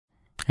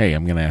Hey,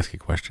 I'm going to ask you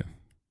a question.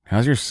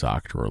 How's your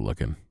sock drawer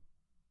looking?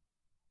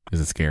 Is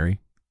it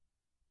scary?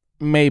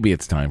 Maybe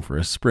it's time for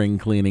a spring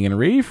cleaning and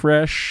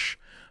refresh.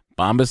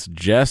 Bombas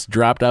just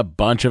dropped a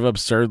bunch of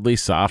absurdly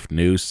soft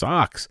new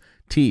socks,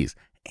 tees,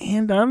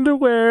 and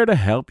underwear to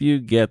help you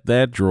get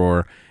that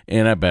drawer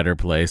in a better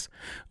place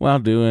while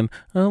doing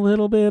a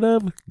little bit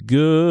of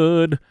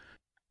good.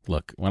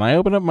 Look, when I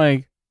open up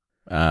my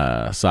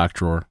sock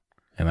drawer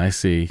and I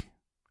see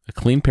a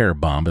clean pair of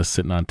Bombas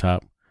sitting on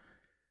top,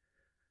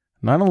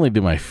 not only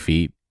do my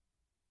feet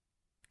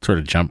sort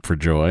of jump for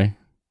joy,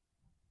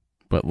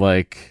 but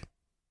like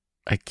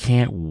I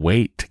can't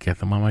wait to get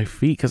them on my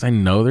feet because I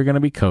know they're going to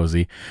be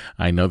cozy.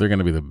 I know they're going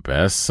to be the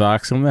best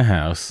socks in the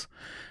house,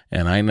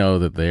 and I know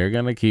that they're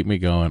going to keep me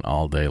going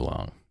all day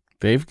long.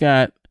 They've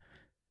got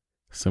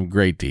some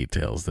great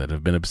details that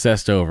have been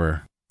obsessed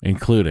over,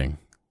 including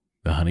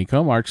the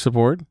honeycomb arch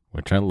support,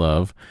 which I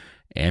love,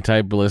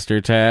 anti-blister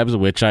tabs,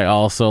 which I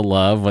also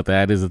love. What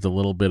that is, it's a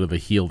little bit of the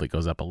heel that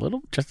goes up a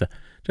little, just a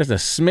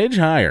smidge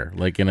higher,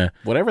 like in a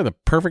whatever the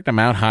perfect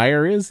amount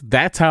higher is.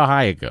 That's how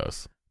high it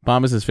goes.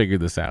 Bombas has figured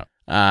this out.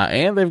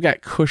 And they've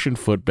got cushioned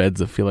footbeds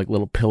that feel like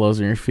little pillows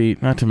on your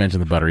feet, not to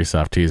mention the buttery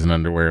soft tees and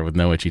underwear with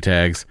no itchy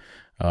tags.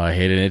 Oh, I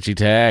hate an itchy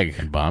tag.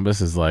 And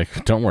Bombas is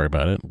like, don't worry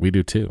about it. We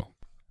do too.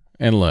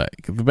 And look,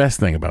 the best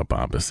thing about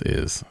Bombas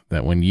is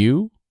that when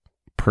you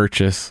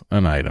purchase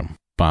an item,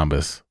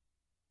 Bombas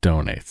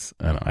donates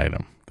an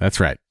item. That's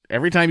right.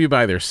 Every time you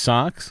buy their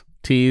socks,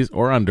 tees,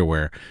 or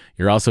underwear,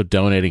 you're also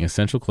donating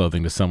essential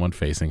clothing to someone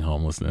facing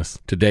homelessness.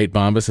 To date,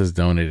 Bombas has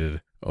donated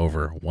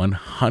over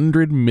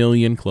 100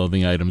 million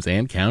clothing items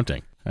and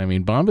counting. I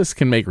mean, Bombas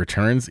can make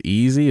returns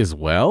easy as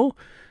well.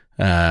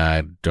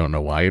 I don't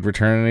know why you'd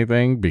return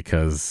anything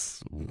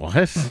because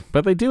what?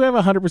 But they do have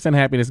a 100%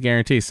 happiness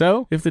guarantee.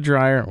 So if the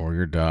dryer or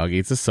your dog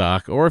eats a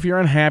sock, or if you're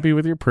unhappy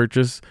with your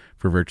purchase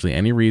for virtually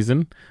any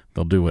reason,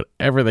 they'll do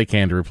whatever they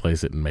can to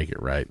replace it and make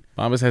it right.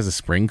 Bombas has a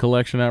spring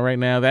collection out right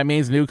now. That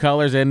means new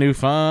colors and new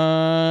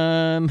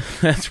fun.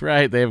 That's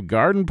right. They have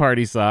garden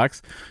party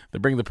socks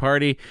that bring the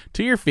party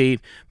to your feet.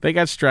 They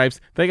got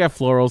stripes. They got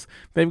florals.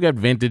 They've got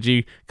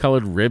vintagey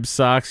colored rib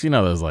socks. You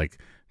know, those like,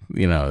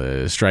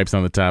 stripes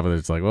on the top of it.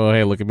 It's like, oh,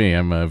 hey, look at me.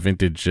 I'm a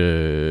vintage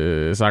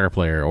soccer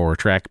player or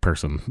track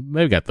person.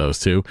 They've got those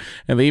too.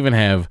 And they even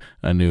have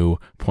a new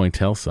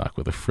pointelle sock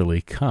with a frilly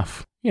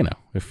cuff. You know,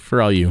 if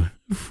for all you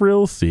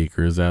frill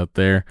seekers out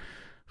there,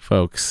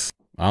 folks,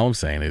 all I'm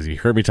saying is you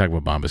heard me talk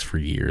about Bombas for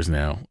years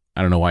now.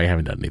 I don't know why you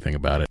haven't done anything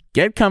about it.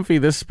 Get comfy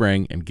this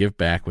spring and give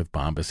back with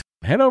Bombas.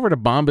 Head over to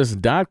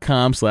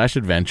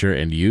bombas.com/adventure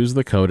and use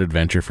the code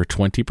adventure for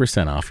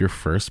 20% off your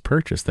first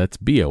purchase. That's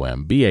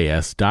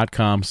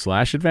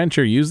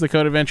bombas.com/adventure. Use the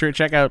code adventure at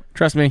checkout.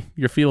 Trust me,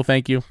 your feet will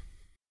thank you.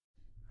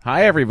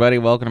 Hi, everybody.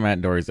 Welcome to Matt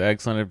and Dory's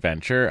Excellent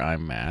Adventure.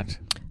 I'm Matt.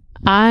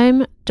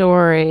 I'm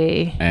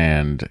Dory.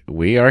 And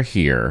we are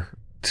here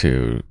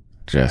to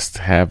just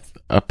have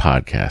a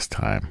podcast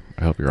time.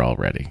 I hope you're all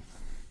ready.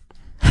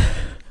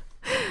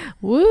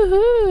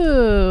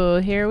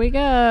 Woohoo! Here we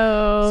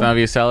go. Some of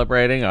you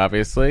celebrating,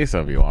 obviously. Some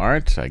of you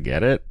aren't. I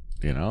get it.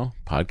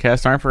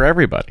 Podcasts aren't for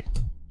everybody.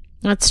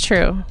 That's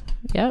true.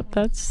 Yep,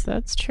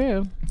 that's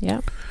true.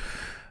 Yep.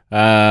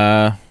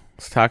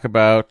 Let's talk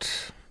about,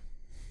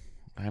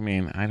 I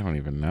don't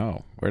even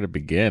know where to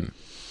begin.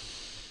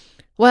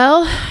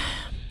 Well,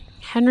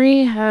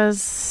 Henry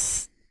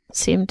seems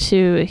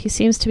to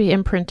be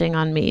imprinting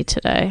on me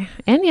today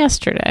and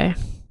yesterday.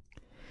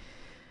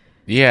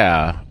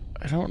 Yeah.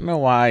 I don't know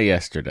why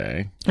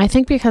yesterday. I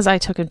think because I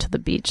took him to the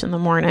beach in the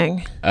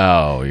morning.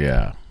 Oh,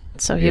 yeah.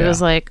 So he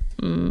was like...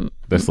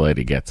 this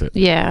lady gets it.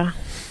 Yeah.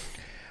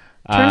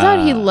 Turns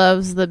out he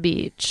loves the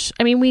beach.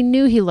 I mean, we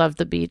knew he loved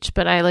the beach,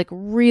 but I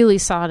really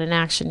saw it in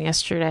action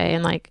yesterday.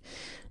 And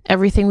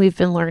everything we've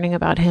been learning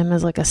about him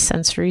as a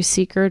sensory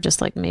seeker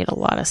just made a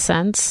lot of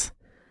sense.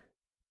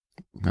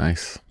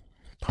 Nice.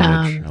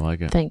 Punch. I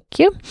like it. Thank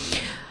you.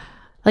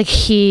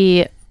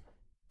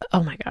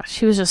 Oh my gosh,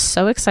 he was just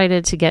so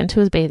excited to get into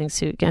his bathing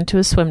suit, get into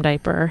his swim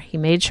diaper. He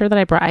made sure that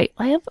I brought,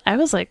 I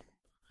was like,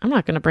 I'm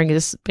not going to bring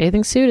this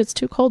bathing suit. It's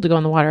too cold to go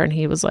in the water. And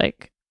he was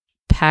like,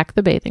 pack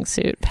the bathing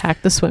suit,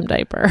 pack the swim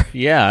diaper.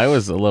 Yeah, I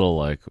was a little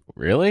like,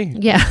 really?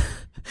 Yeah.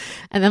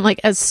 And then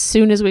as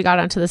soon as we got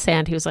onto the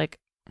sand, he was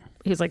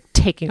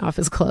taking off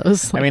his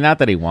clothes. Not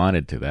that he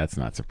wanted to. That's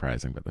not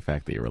surprising. But the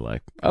fact that you were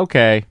like,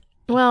 okay.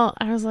 Well,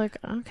 I was like,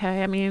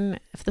 okay.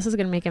 If this is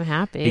going to make him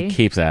happy. He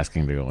keeps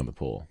asking to go in the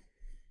pool.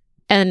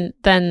 And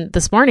then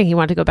this morning he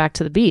wanted to go back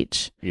to the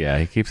beach. Yeah,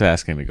 he keeps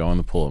asking to go in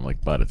the pool. I'm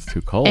like, but it's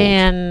too cold.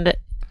 And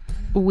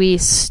we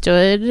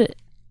stood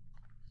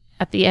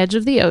at the edge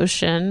of the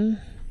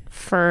ocean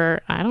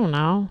for, I don't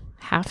know,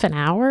 half an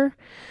hour,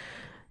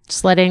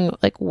 just letting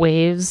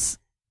waves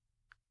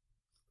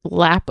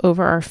lap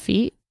over our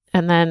feet.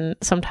 And then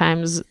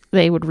sometimes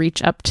they would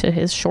reach up to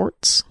his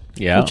shorts,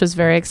 which was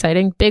very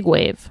exciting. Big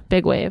wave.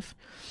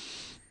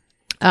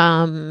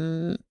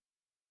 Yeah,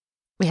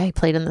 he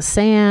played in the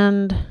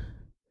sand.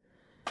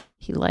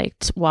 He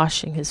liked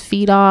washing his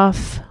feet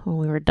off when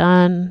we were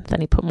done.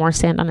 Then he put more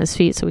sand on his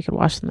feet so we could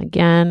wash them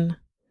again.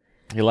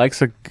 He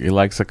likes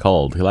a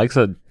cold. He likes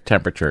a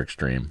temperature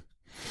extreme.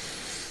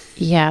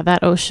 Yeah,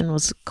 that ocean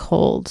was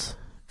cold.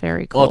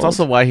 Very cold. Well, it's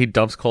also why he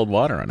dumps cold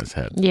water on his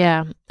head.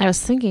 Yeah. I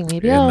was thinking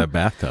maybe in the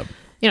bathtub.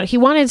 he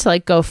wanted to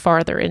like go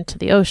farther into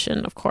the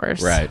ocean, of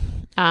course. Right.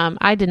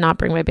 I did not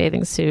bring my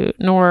bathing suit,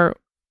 nor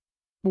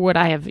would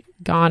I have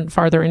gone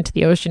farther into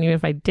the ocean even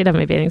if I did have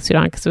my bathing suit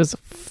on because it was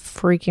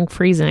freaking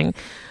freezing.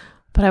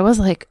 But I was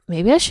like,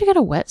 maybe I should get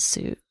a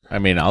wetsuit. I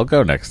mean, I'll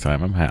go next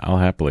time. I'll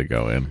happily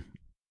go in.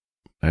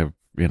 I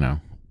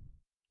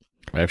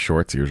have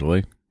shorts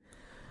usually.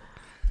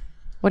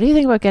 What do you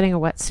think about getting a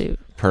wetsuit?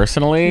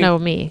 Personally? No,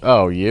 me.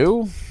 Oh,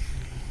 you?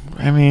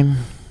 I mean,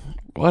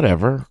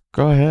 whatever.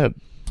 Go ahead.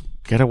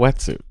 Get a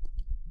wetsuit.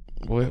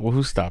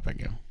 Who's stopping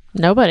you?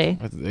 Nobody.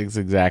 That's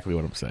exactly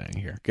what I'm saying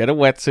here. Get a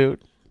wetsuit.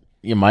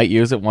 You might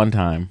use it one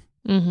time.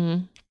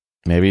 Mm-hmm.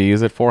 Maybe you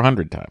use it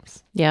 400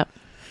 times. Yep.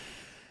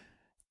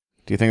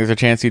 Do you think there's a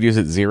chance you'd use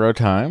it 0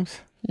 times?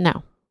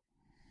 No.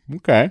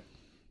 Okay.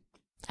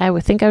 I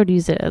would think I would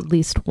use it at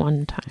least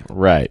one time.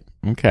 Right.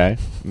 Okay.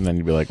 And then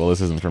you'd be like, well,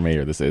 this isn't for me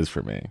or this is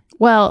for me.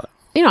 Well,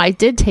 I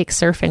did take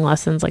surfing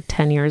lessons like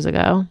 10 years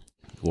ago.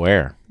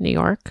 Where? New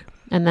York.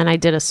 And then I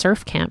did a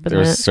surf camp. There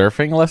was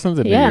surfing lessons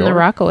in New York? Yeah, in the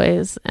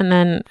Rockaways. And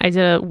then I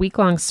did a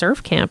week-long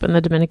surf camp in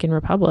the Dominican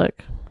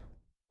Republic.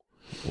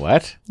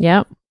 What?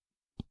 Yep.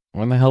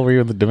 When the hell were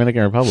you in the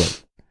Dominican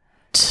Republic?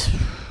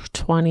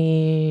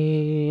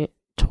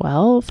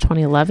 2012,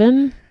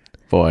 2011.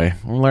 Boy,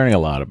 I'm learning a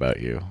lot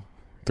about you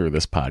through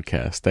this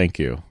podcast. Thank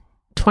you.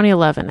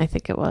 2011, I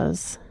think it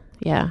was.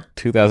 Yeah.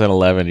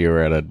 2011, you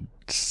were at a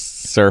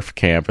surf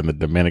camp in the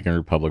Dominican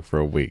Republic for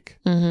a week.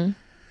 Mm-hmm.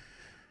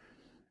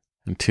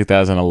 In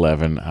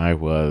 2011, I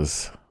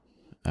was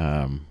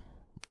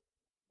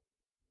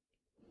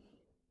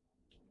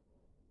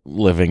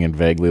living in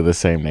vaguely the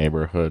same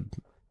neighborhood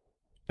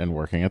and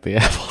working at the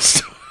Apple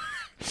Store.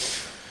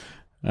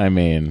 I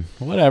mean,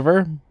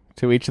 whatever.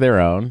 To each their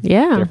own.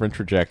 Yeah. Different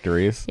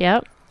trajectories.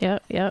 Yep.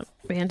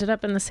 We ended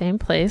up in the same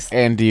place.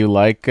 And do you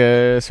like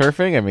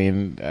surfing? I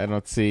mean, I've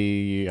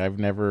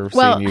never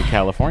seen you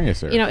California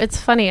surf. It's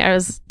funny. I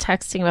was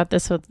texting about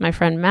this with my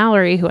friend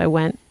Mallory, who I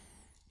went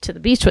to the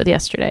beach with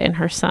yesterday, and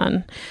her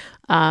son.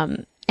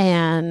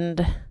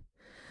 And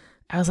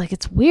I was like,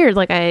 it's weird.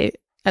 Like I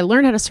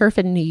learned how to surf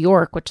in New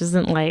York, which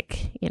isn't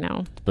like,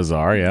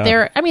 Bizarre, yeah.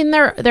 There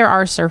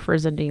are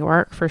surfers in New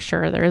York for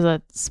sure. There is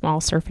a small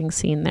surfing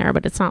scene there,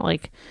 but it's not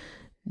like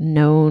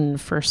known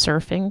for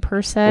surfing per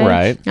se.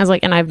 Right. I was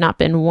like, and I've not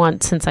been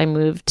once since I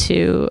moved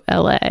to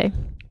LA.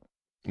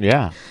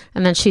 Yeah.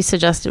 And then she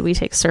suggested we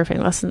take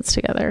surfing lessons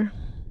together.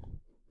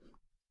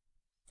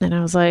 And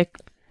I was like,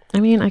 I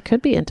mean, I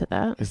could be into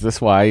that. Is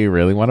this why you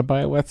really want to buy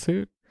a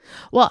wetsuit?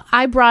 Well,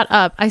 I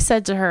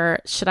said to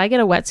her, should I get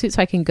a wetsuit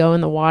so I can go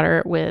in the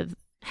water with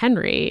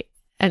Henry?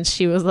 And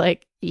she was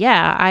like,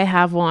 yeah, I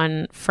have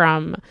one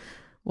from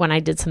when I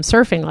did some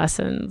surfing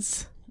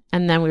lessons.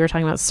 And then we were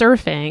talking about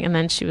surfing. And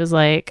then she was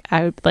like,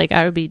 I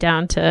would be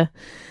down to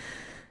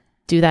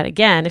do that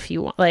again if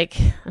you want.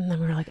 And then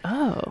we were like,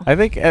 oh. I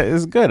think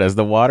it's good as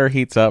the water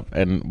heats up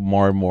and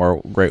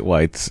more great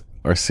whites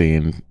are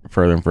seen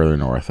further and further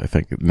north. I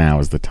think now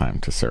is the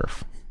time to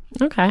surf.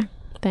 Okay.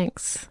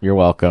 Thanks. You're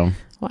welcome.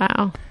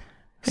 Wow.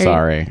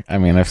 Sorry. I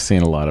mean, I've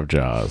seen a lot of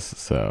Jaws,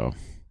 so.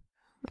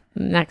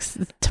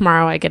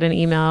 Tomorrow I get an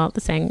email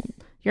saying,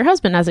 your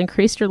husband has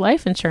increased your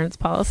life insurance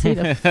policy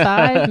to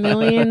 $5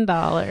 million.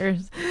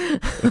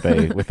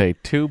 with a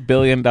 $2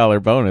 billion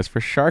bonus for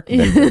shark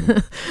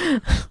victim.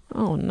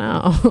 Oh,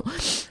 no.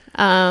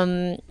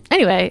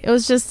 Anyway, it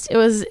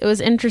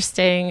was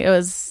interesting. It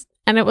was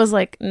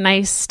like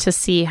nice to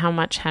see how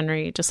much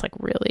Henry just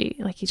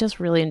he just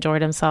really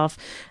enjoyed himself.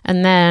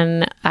 And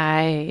then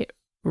I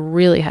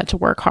really had to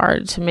work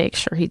hard to make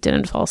sure he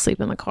didn't fall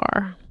asleep in the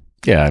car.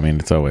 Yeah, I mean,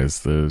 it's always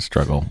the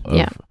struggle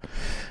of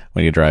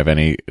when you drive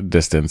any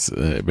distance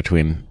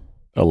between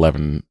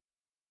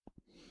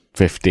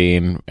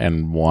 11:15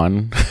 and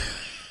 1.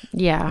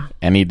 Yeah.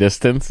 Any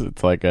distance,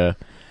 it's like yeah.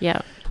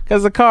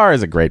 Because the car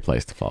is a great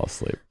place to fall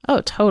asleep.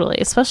 Oh, totally.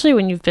 Especially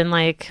when you've been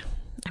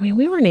we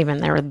weren't even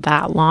there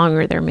that long. We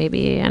were there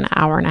maybe an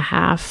hour and a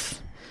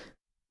half,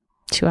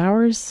 2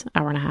 hours,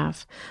 hour and a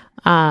half.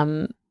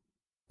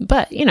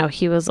 But,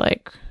 he was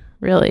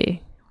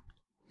really,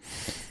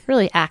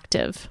 really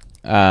active.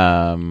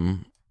 It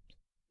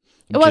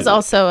was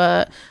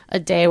also a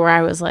day where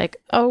I was like,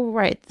 oh,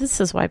 right, this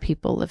is why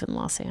people live in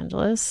Los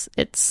Angeles.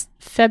 It's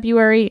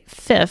February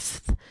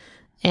 5th,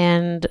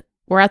 and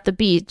we're at the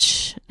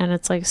beach, and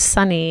it's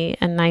sunny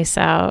and nice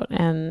out,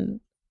 and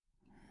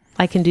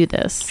I can do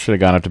this. Should have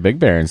gone up to Big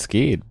Bear and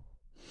skied.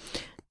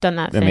 Done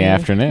that in the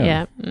afternoon.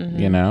 Yeah.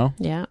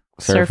 Mm-hmm. Yeah.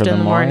 Surf in the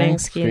morning,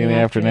 ski in the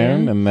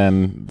afternoon, and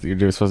then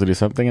you're supposed to do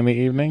something in the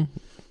evening.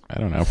 I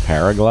don't know,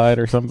 paraglide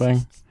or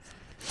something.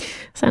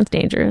 Sounds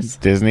dangerous.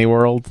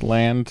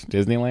 Disneyland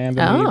in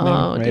the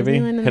evening, maybe.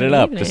 Disneyland Hit it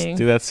up. Just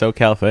do that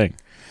SoCal thing.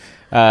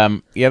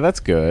 Yeah, that's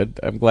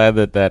good. I'm glad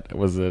that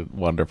was a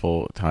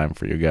wonderful time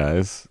for you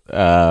guys.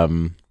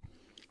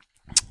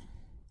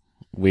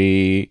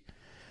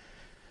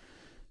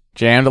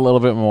 Jammed a little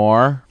bit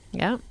more.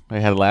 Yeah. We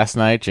had last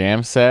night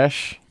jam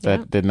sesh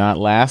that did not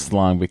last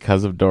long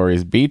because of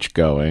Dory's beach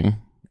going.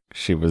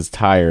 She was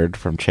tired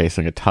from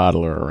chasing a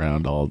toddler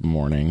around all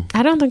morning.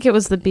 I don't think it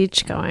was the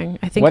beach going.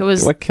 I think it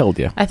was... What killed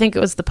you? I think it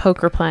was the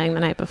poker playing the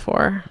night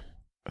before.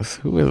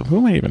 Who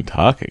am I even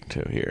talking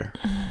to here?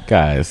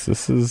 Guys,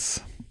 this is...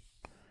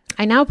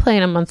 I now play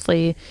in a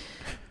monthly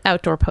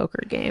outdoor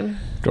poker game.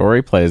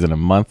 Dory plays in a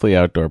monthly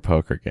outdoor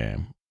poker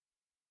game.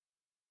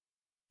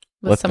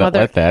 Let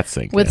that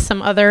sink in.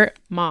 Some other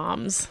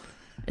moms.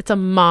 It's a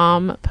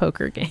mom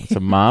poker game. It's a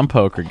mom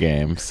poker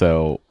game.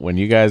 So when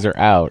you guys are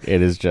out,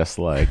 it is just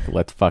like,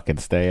 let's fucking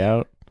stay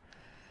out.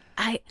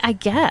 I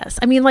guess.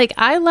 I mean, like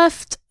I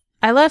left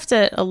at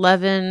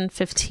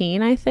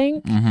 11:15, I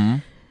think. Mm-hmm.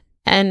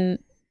 And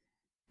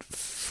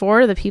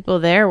 4 of the people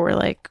there were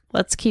like,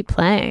 let's keep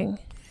playing.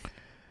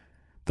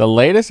 The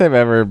latest I've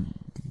ever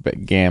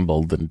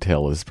gambled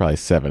until is probably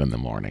 7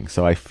 in.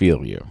 So I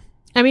feel you.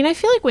 I mean, I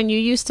feel like when you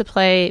used to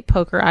play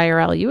poker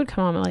IRL, you would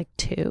come home at like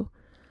 2.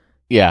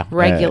 Yeah.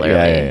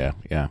 Regularly.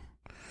 Yeah.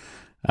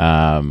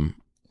 I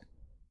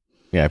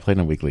played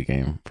in a weekly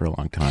game for a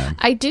long time.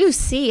 I do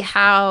see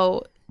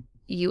how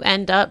you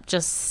end up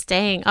just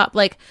staying up.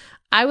 Like,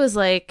 I was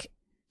like,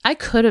 I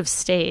could have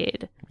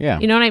stayed. Yeah.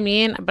 You know what I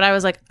mean? But I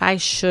was like, I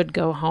should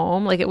go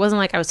home. Like, it wasn't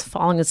like I was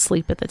falling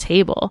asleep at the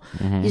table.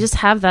 Mm-hmm. You just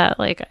have that,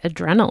 like,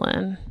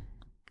 adrenaline.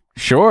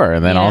 Sure.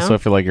 And then also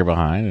feel like you're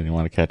behind and you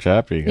want to catch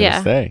up, you got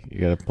to stay. You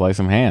got to play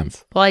some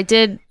hands. Well, I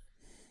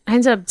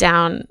ended up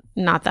down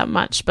not that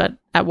much, but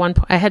at one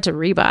point I had to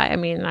rebuy. I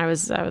mean, I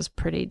was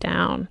pretty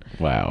down.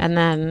 Wow. And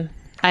then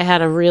I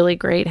had a really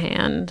great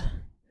hand.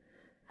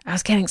 I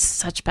was getting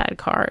such bad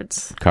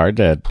cards. Card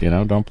dead,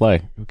 don't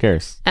play. Who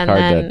cares? And Card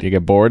then, dead. You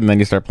get bored and then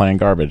you start playing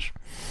garbage.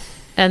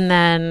 And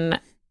then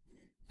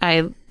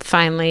I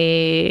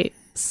finally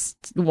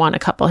won a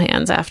couple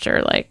hands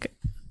after like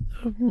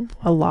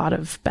a lot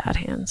of bad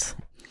hands.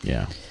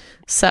 Yeah.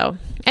 So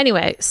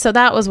anyway,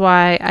 that was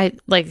why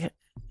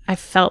I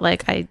felt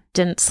like I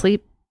didn't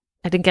sleep.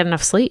 I didn't get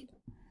enough sleep.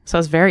 So I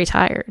was very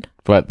tired.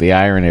 But the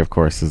irony, of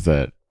course, is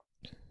that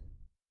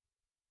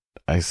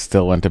I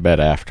still went to bed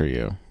after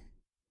you.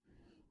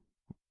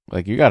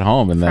 Like, you got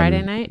home and then...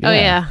 Friday night? Yeah. Oh,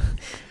 yeah.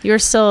 You were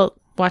still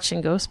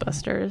watching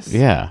Ghostbusters.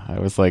 Yeah. I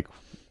was, like,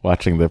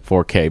 watching the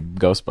 4K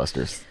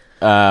Ghostbusters.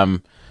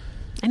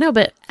 I know,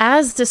 but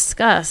as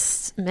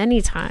discussed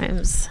many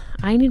times,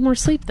 I need more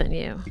sleep than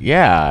you.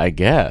 Yeah, I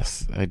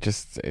guess. But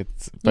this.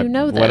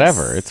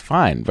 Whatever, it's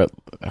fine. But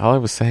all I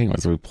was saying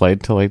was we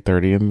played till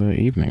 8:30 in the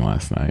evening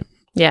last night.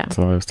 Yeah. That's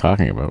what I was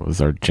talking about,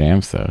 was our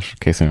jam sesh. In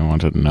case anyone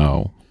wanted to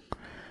know,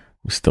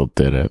 we still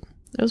did it.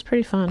 It was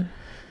pretty fun.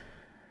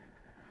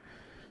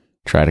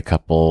 Tried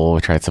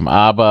some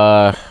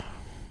ABBA,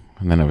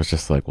 and then it was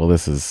just like, well,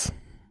 this is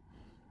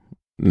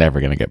never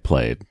going to get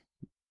played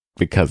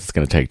because it's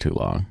going to take too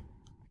long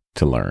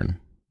to learn.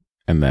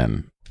 And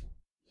then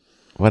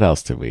what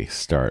else did we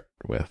start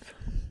with?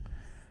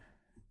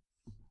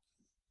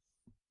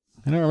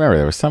 I don't remember.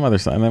 There was some other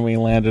song, and then we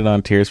landed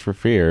on Tears for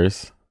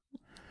Fears.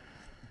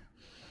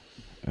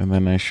 And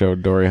then I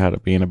showed Dory how to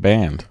be in a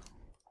band.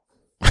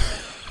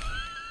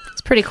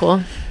 It's pretty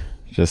cool.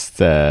 Just,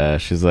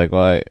 she's like,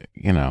 well,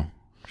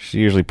 she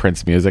usually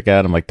prints music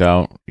out. I'm like,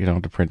 you don't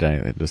have to print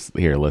anything. Just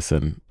here,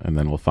 listen. And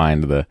then we'll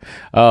find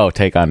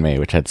Take On Me,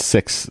 which had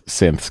 6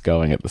 synths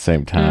going at the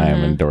same time.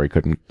 Mm-hmm. And Dory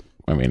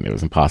it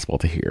was impossible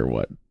to hear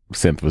what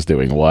synth was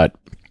doing what.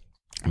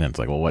 And then it's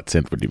like, well, what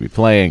synth would you be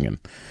playing? And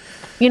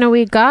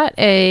we got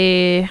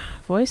a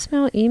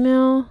voicemail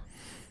email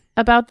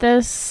about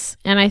this,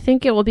 and I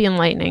think it will be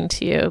enlightening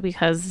to you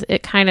because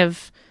it kind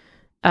of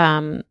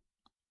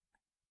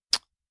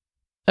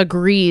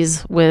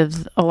agrees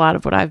with a lot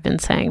of what I've been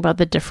saying about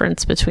the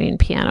difference between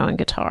piano and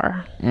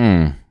guitar.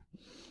 I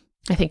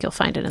think you'll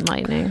find it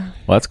enlightening.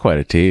 Well, that's quite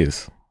a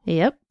tease.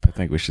 Yep. I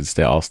think we should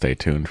all stay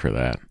tuned for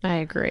that. I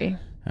agree.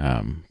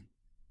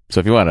 So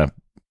if you want to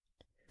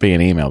be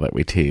an email that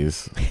we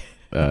tease,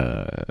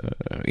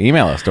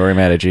 email us,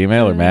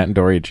 DoryMatt@gmail.com or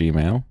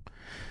MattandDory@gmail.com.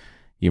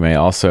 You may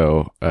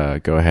also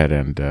go ahead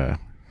and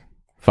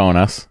phone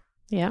us.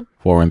 Yeah.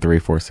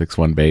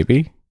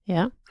 413-461-BABY.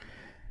 Yeah.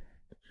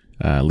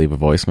 Leave a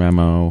voice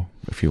memo.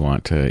 If you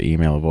want to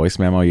email a voice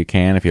memo, you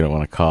can. If you don't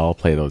want to call,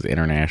 play those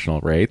international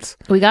rates.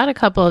 We got a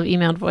couple of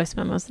emailed voice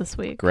memos this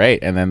week.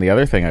 Great. And then the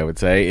other thing I would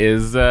say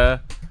is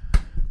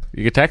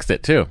you could text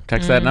it too.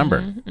 Text that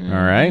number. Mm-hmm.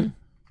 All right.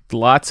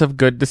 Lots of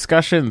good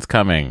discussions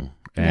coming.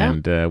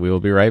 And we will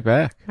be right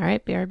back. All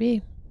right.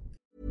 BRB.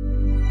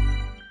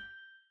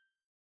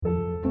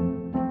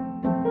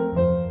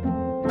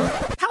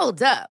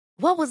 Hold up.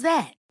 What was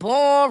that?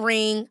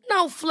 Boring.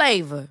 No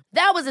flavor.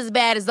 That was as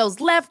bad as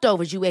those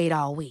leftovers you ate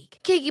all week.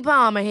 Keke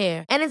Palmer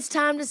here. And it's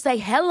time to say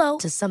hello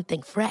to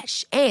something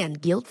fresh and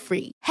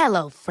guilt-free.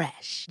 Hello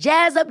Fresh.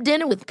 Jazz up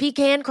dinner with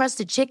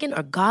pecan-crusted chicken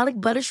or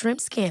garlic butter shrimp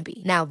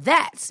scampi. Now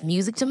that's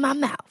music to my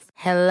mouth.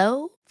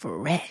 Hello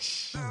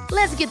Fresh.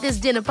 Let's get this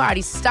dinner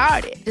party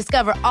started.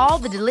 Discover all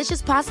the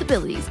delicious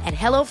possibilities at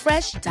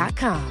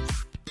HelloFresh.com.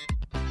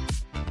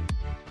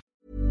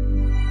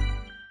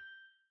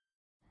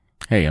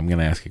 Hey, I'm going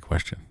to ask you a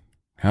question.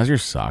 How's your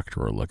sock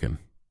drawer looking?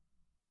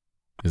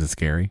 Is it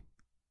scary?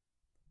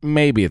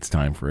 Maybe it's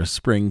time for a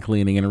spring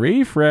cleaning and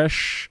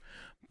refresh.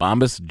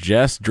 Bombas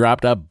just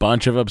dropped a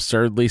bunch of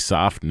absurdly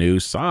soft new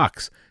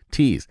socks,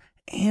 tees,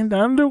 and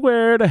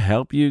underwear to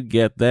help you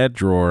get that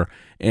drawer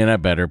in a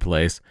better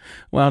place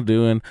while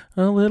doing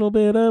a little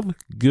bit of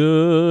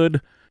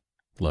good.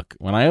 Look,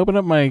 when I open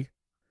up my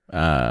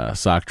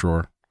sock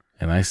drawer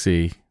and I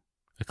see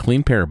a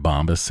clean pair of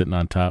Bombas sitting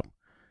on top,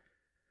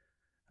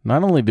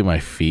 not only do my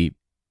feet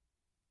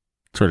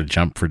sort of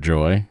jump for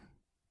joy,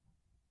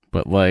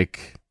 but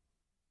like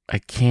I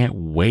can't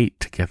wait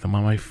to get them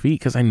on my feet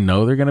because I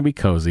know they're going to be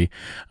cozy.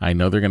 I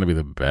know they're going to be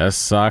the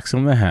best socks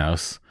in the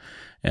house,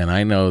 and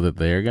I know that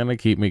they're going to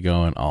keep me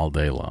going all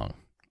day long.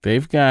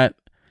 They've got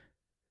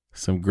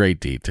some great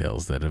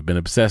details that have been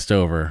obsessed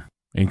over,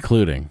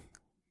 including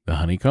the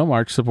honeycomb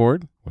arch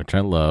support, which I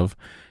love,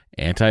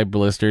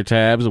 anti-blister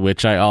tabs,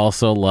 which I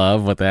also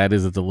love. What that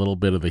is, it's a little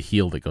bit of the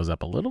heel that goes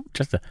up a little,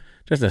 just a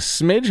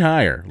smidge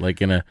higher,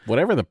 like in a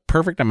whatever the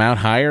perfect amount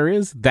higher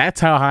is.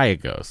 That's how high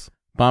it goes.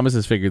 Bombas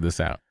has figured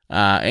this out.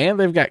 And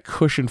they've got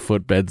cushioned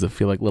footbeds that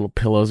feel like little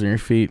pillows on your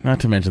feet, not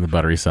to mention the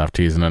buttery soft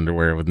tees and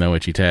underwear with no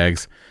itchy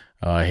tags.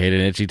 Oh, I hate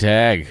an itchy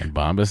tag. And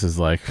Bombas is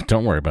like,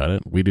 don't worry about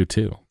it. We do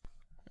too.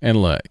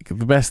 And look,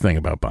 the best thing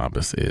about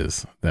Bombas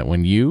is that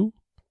when you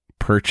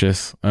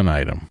purchase an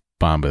item,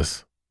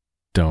 Bombas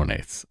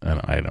donates an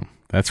item.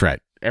 That's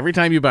right. Every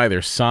time you buy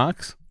their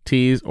socks,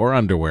 tees, or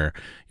underwear,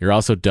 you're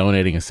also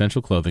donating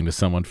essential clothing to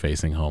someone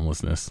facing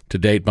homelessness. To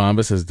date,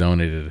 Bombas has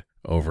donated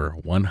over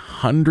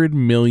 100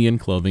 million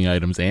clothing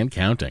items and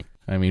counting.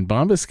 I mean,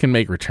 Bombas can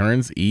make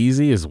returns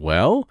easy as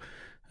well.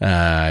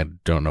 I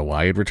don't know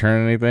why you'd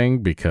return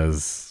anything,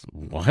 because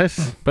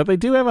what? But they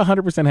do have a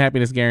 100%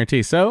 happiness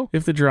guarantee. So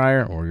if the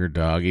dryer or your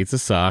dog eats a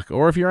sock,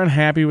 or if you're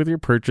unhappy with your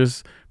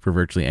purchase for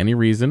virtually any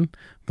reason,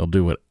 they'll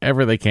do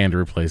whatever they can to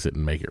replace it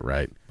and make it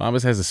right.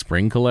 Bombas has a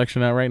spring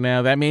collection out right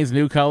now. That means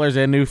new colors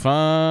and new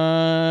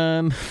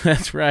fun.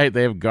 That's right.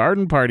 They have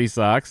garden party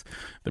socks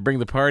that bring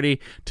the party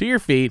to your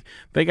feet.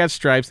 They got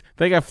stripes.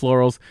 They got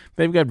florals.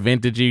 They've got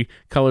vintagey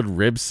colored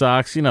rib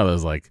socks. You know,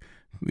 those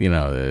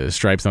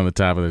stripes on the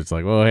top of it. It's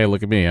like, oh, hey,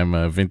 look at me. I'm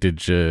a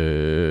vintage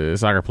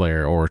soccer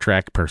player or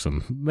track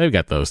person. They've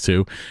got those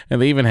too.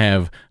 And they even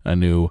have a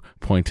new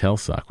pointelle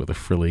sock with a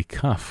frilly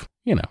cuff.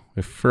 You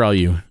know, for all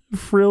you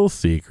frill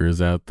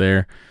seekers out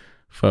there,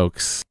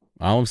 folks,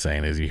 all I'm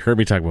saying is you heard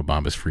me talk about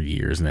Bombas for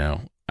years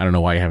now. I don't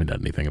know why you haven't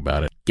done anything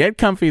about it. Get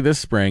comfy this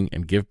spring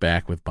and give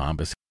back with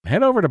Bombas.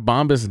 Head over to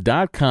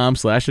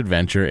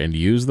bombas.com/adventure and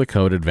use the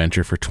code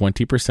adventure for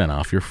 20%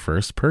 off your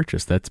first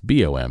purchase. That's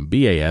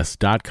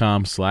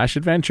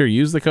BOMBAS.com/adventure.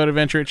 Use the code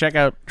adventure at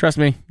checkout. Trust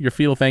me, your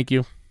feet will thank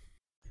you.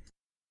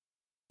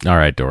 All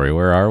right, Dory,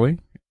 where are we?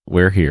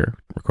 We're here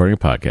recording a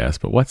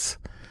podcast, but what's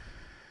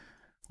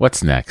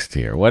next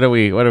here? What do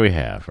we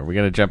have? Are we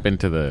going to jump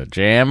into the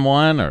jam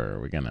one, or are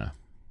we going to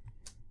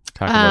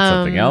talk about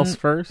something else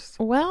first?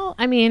 Well,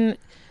 I mean,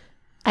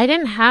 I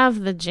didn't have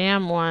the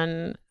jam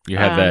one. You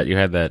had that.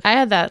 I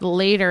had that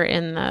later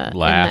in the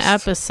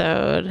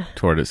episode.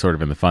 Sort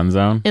of in the fun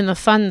zone. In the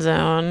fun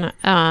zone,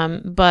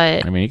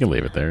 but I mean, you can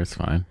leave it there. It's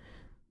fine.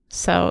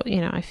 So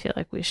I feel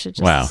like we should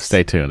just. Wow,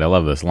 stay tuned. I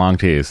love this long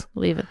tease.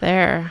 Leave it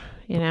there.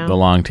 The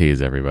long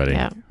tease, everybody.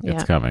 Yeah,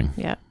 it's coming.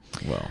 Yeah.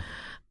 Well.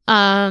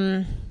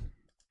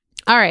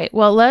 All right.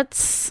 Well,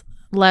 let's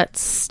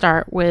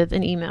start with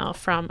an email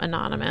from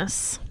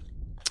Anonymous.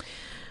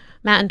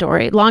 Matt and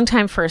Dory, long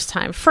time, first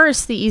time.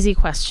 First, the easy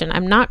question.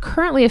 I'm not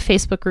currently a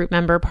Facebook group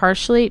member,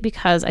 partially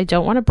because I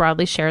don't want to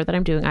broadly share that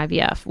I'm doing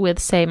IVF with,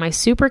 say, my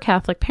super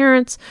Catholic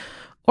parents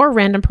or a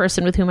random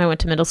person with whom I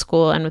went to middle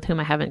school and with whom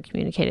I haven't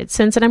communicated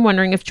since. And I'm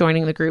wondering if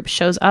joining the group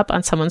shows up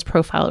on someone's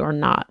profile or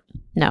not.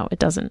 No, it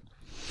doesn't.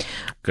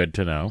 Good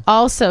to know.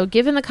 Also,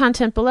 given the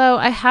content below,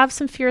 I have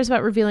some fears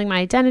about revealing my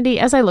identity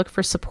as I look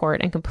for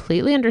support, and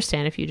completely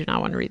understand if you do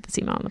not want to read this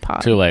email on the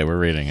pod. Too late. We're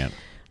reading it.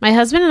 My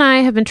husband and I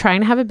have been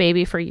trying to have a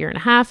baby for a year and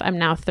a half. I'm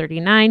now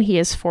 39. He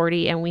is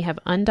 40, and we have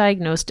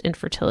undiagnosed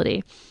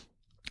infertility.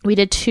 We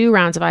did 2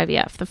 rounds of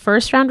IVF. The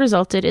first round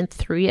resulted in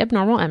 3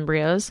 abnormal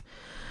embryos.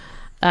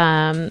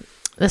 The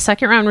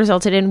second round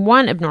resulted in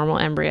 1 abnormal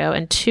embryo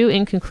and 2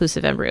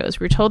 inconclusive embryos.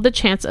 We were told the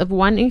chance of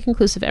 1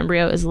 inconclusive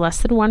embryo is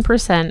less than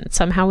 1%.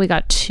 Somehow we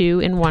got 2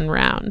 in 1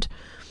 round.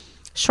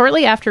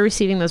 Shortly after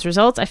receiving those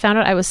results, I found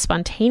out I was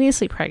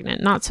spontaneously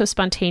pregnant. Not so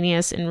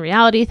spontaneous in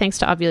reality, thanks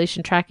to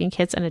ovulation tracking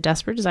kits and a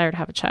desperate desire to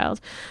have a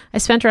child. I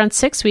spent around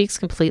 6 weeks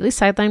completely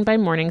sidelined by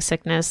morning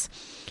sickness,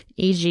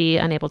 e.g.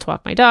 unable to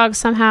walk my dog,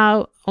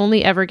 somehow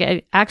only ever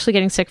actually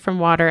getting sick from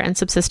water, and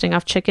subsisting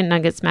off chicken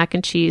nuggets, mac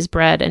and cheese,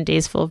 bread, and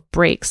days full of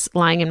breaks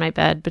lying in my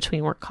bed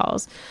between work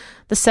calls.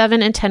 The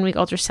 7 and 10 week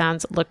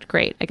ultrasounds looked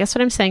great. I guess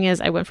what I'm saying is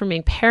I went from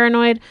being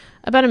paranoid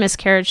about a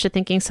miscarriage to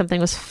thinking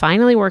something was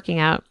finally working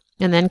out,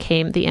 and then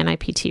came the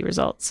NIPT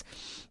results.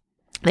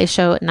 They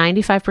show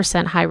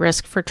 95% high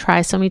risk for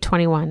trisomy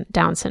 21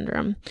 Down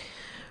syndrome.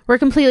 We're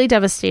completely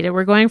devastated.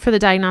 We're going for the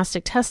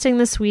diagnostic testing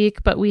this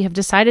week, but we have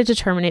decided to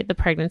terminate the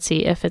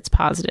pregnancy if it's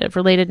positive.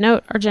 Related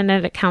note, our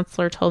genetic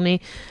counselor told me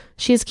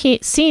she has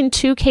seen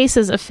 2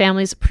 cases of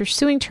families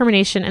pursuing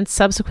termination and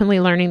subsequently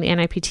learning the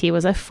NIPT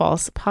was a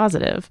false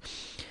positive,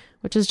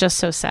 which is just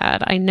so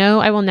sad. I know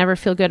I will never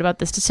feel good about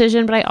this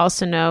decision, but I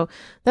also know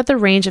that the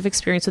range of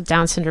experience with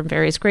Down syndrome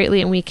varies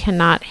greatly, and we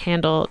cannot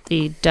handle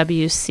the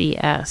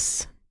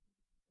WCS.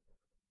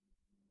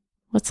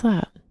 What's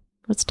that?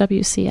 What's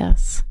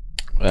WCS?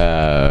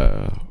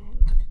 I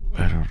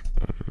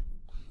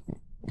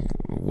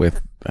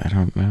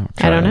don't know.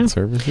 Child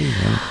services.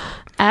 Right?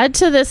 Add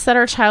to this that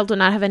our child will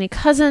not have any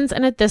cousins,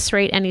 and at this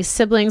rate, any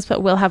siblings,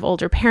 but will have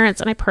older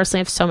parents. And I personally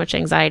have so much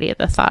anxiety at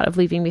the thought of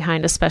leaving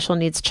behind a special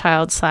needs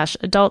child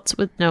 / adult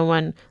with no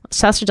one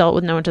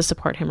to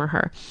support him or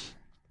her.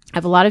 I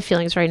have a lot of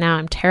feelings right now.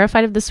 I'm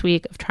terrified of this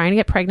week, of trying to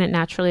get pregnant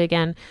naturally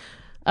again,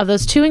 of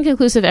those 2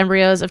 inconclusive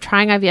embryos, of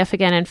trying IVF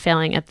again and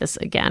failing at this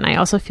again. I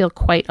also feel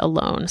quite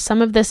alone.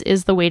 Some of this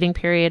is the waiting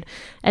period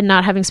and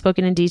not having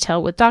spoken in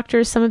detail with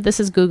doctors. Some of this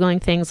is Googling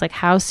things like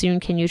how soon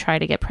can you try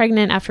to get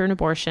pregnant after an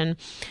abortion?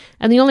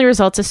 And the only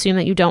results assume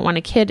that you don't want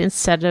a kid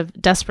instead of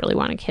desperately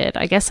want a kid.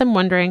 I guess I'm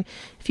wondering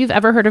if you've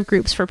ever heard of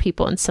groups for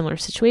people in similar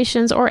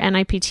situations or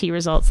NIPT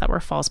results that were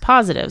false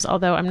positives,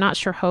 although I'm not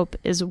sure hope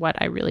is what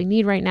I really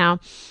need right now.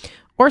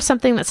 Or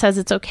something that says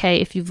it's okay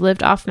if you've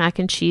lived off mac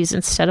and cheese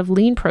instead of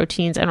lean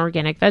proteins and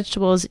organic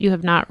vegetables, you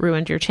have not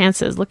ruined your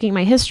chances. Looking at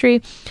my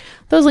history,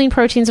 those lean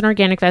proteins and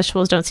organic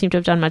vegetables don't seem to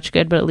have done much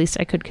good, but at least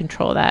I could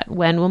control that.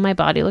 When will my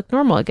body look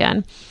normal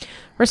again?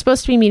 We're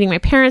supposed to be meeting my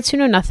parents who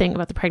know nothing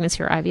about the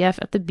pregnancy or IVF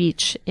at the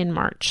beach in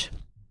March.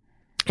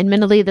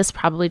 Admittedly, this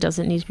probably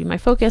doesn't need to be my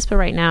focus, but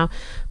right now,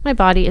 my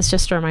body is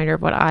just a reminder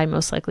of what I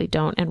most likely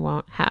don't and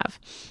won't have.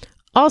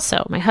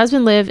 Also, my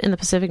husband lived in the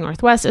Pacific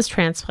Northwest as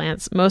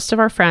transplants. Most of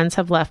our friends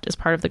have left as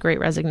part of the Great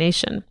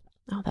Resignation.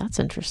 Oh, that's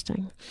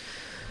interesting.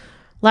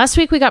 Last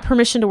week, we got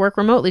permission to work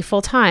remotely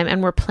full-time,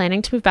 and we're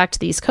planning to move back to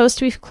the East Coast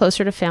to be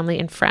closer to family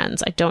and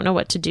friends. I don't know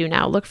what to do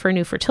now. Look for a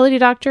new fertility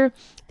doctor.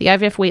 The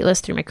IVF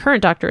waitlist through my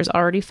current doctor is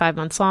already 5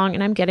 months long,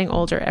 and I'm getting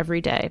older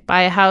every day.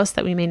 Buy a house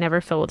that we may never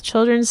fill with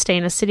children, stay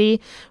in a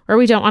city where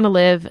we don't want to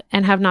live,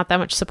 and have not that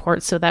much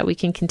support so that we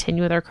can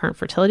continue with our current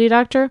fertility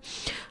doctor.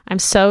 I'm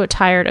so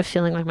tired of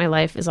feeling like my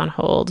life is on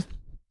hold.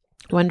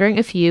 Wondering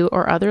if you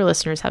or other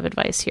listeners have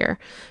advice here.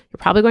 You're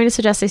probably going to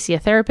suggest I see a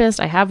therapist.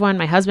 I have one.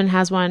 My husband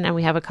has one, and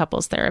we have a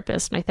couples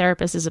therapist. My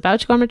therapist is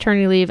about to go on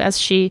maternity leave as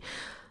she,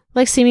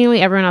 like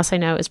seemingly everyone else I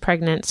know, is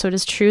pregnant. So it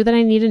is true that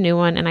I need a new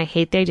one, and I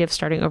hate the idea of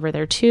starting over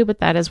there too, but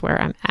that is where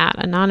I'm at.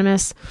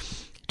 Anonymous,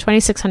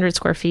 2,600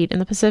 square feet in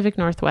the Pacific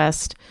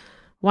Northwest.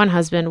 1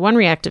 husband, 1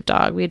 reactive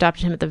dog. We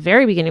adopted him at the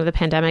very beginning of the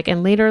pandemic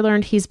and later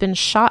learned he's been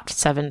shot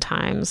 7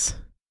 times.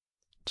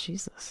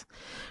 Jesus.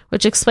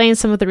 Which explains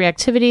some of the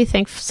reactivity.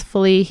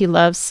 Thankfully, he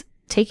loves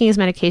taking his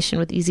medication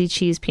with easy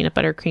cheese, peanut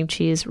butter, cream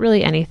cheese,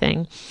 really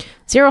anything.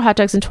 0 hot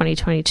dogs in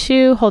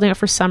 2022, holding up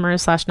for summer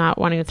 / not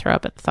wanting to throw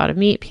up at the thought of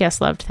meat.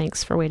 P.S. Loved,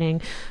 thanks for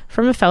waiting,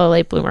 from a fellow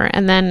late bloomer.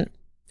 And then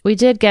we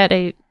did get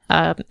an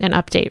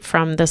update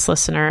from this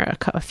listener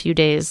a few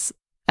days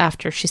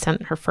after she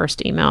sent her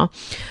first email.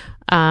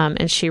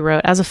 And she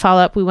wrote, as a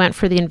follow-up, we went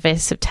for the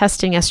invasive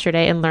testing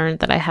yesterday and learned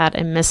that I had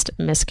a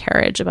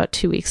miscarriage about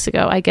 2 weeks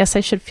ago. I guess I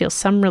should feel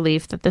some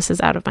relief that this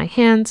is out of my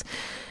hands.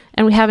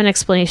 And we have an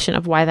explanation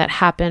of why that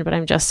happened, but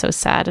I'm just so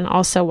sad. And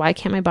also, why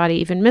can't my body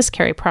even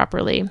miscarry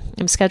properly?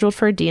 I'm scheduled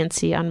for a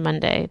D&C on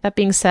Monday. That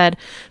being said,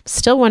 I'm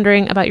still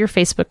wondering about your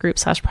Facebook group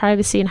 /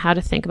 privacy and how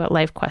to think about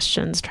life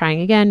questions.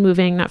 Trying again,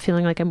 moving, not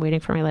feeling like I'm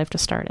waiting for my life to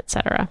start,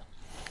 etc.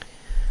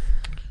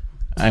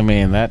 I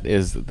mean, that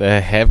is the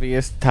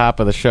heaviest top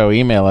of the show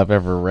email I've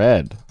ever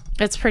read.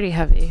 It's pretty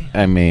heavy.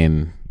 I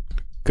mean,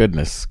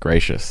 goodness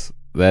gracious.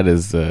 That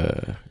is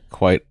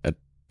quite a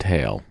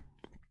tale.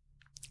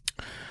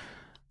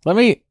 Let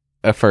me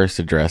first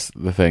address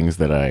the things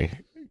that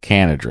I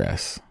can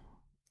address,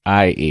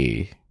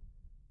 i.e.,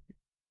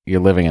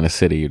 you're living in a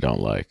city you don't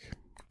like.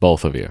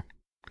 Both of you.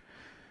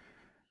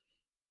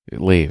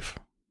 Leave.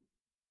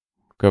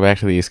 Go back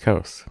to the East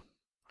Coast.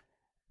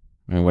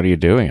 I mean, what are you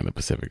doing in the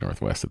Pacific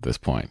Northwest at this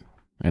point?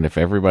 And if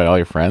all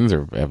your friends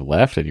have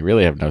left and you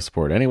really have no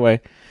support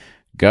anyway,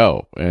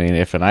 go. I mean,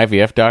 if an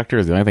IVF doctor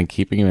is the only thing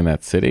keeping you in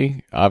that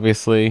city,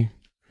 obviously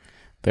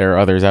there are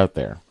others out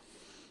there.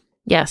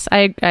 Yes,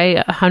 I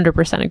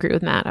 100% agree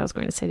with Matt. I was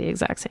going to say the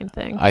exact same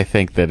thing. I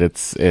think that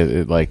it's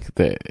like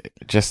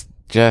just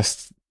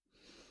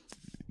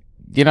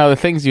the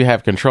things you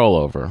have control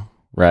over,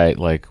 right?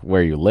 Like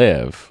where you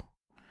live.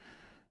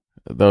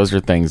 Those are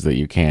things that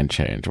you can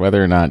change.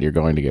 Whether or not you're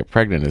going to get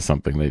pregnant is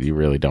something that you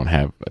really don't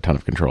have a ton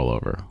of control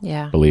over.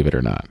 Yeah. Believe it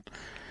or not.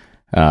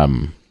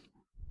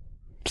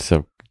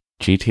 So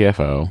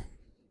GTFO.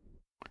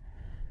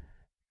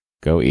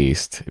 Go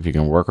east. If you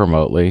can work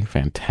remotely,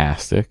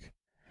 fantastic.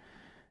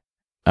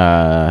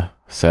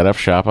 Set up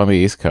shop on the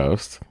East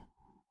Coast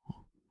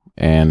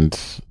and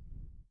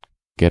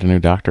get a new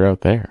doctor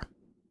out there.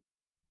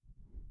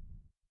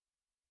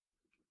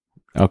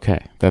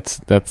 Okay, that's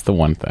the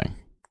one thing.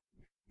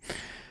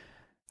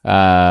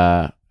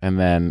 And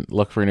then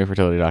look for a new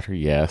fertility doctor.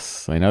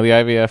 Yes. I know the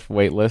IVF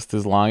wait list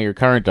is long at your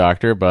current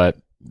doctor, but,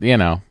 it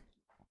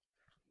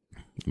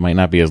might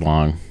not be as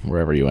long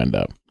wherever you end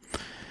up.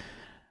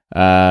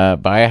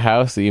 Buy a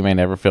house that you may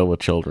never fill with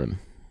children.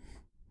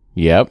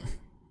 Yep.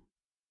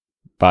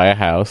 Buy a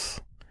house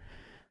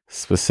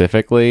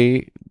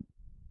specifically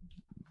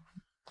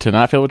to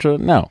not fill with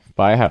children. No,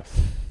 buy a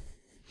house.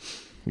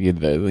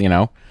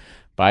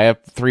 Buy a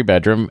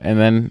 3-bedroom, and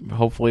then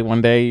hopefully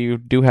one day you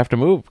do have to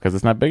move because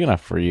it's not big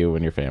enough for you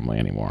and your family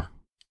anymore.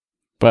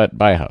 But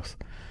buy a house.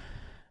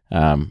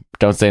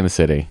 Don't stay in the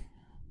city.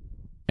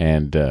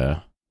 And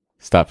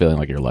stop feeling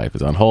like your life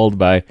is on hold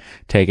by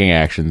taking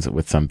actions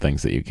with some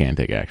things that you can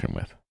take action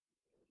with.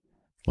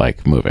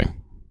 Like moving.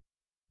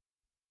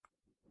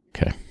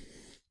 Okay.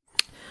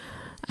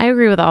 I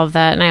agree with all of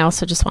that. And I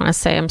also just want to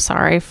say I'm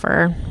sorry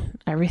for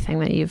everything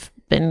that you've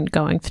been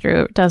going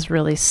through. It does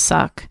really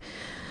suck.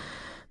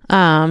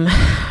 But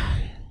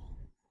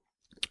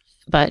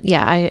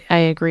yeah, I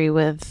agree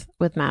with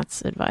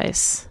Matt's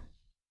advice.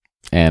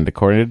 And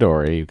according to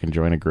Dory, you can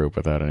join a group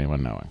without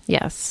anyone knowing.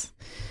 Yes.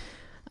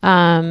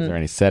 Is there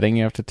any setting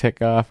you have to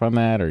tick off on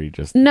that, or you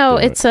just no?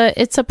 It's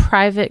a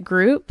private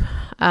group.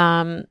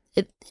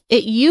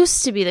 It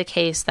used to be the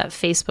case that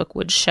Facebook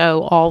would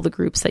show all the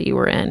groups that you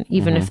were in,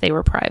 even if they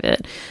were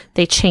private.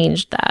 They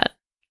changed that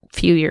a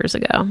few years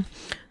ago.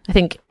 I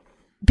think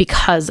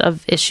because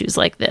of issues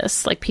like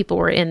this, like people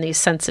were in these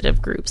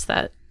sensitive groups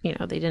that, they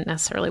didn't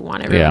necessarily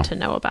want everyone to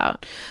know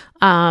about.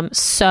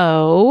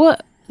 So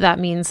that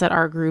means that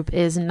our group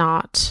is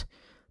not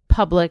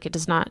public. It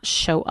does not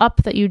show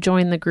up that you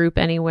join the group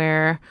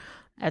anywhere,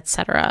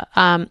 etc.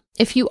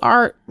 If you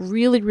are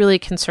really, really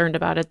concerned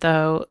about it,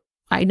 though,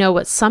 I know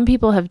what some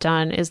people have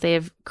done is they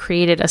have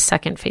created a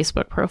second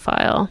Facebook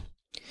profile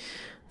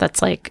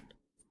that's like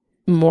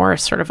more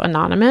sort of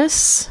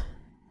anonymous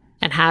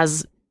and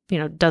has,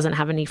 doesn't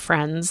have any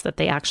friends that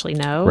they actually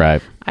know,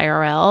 right,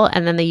 IRL.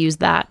 And then they use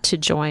that to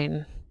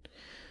join,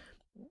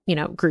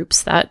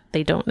 groups that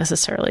they don't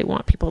necessarily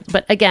want people.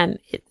 But again,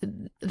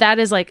 that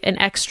is like an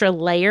extra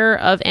layer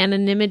of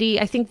anonymity.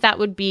 I think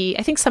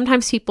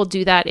sometimes people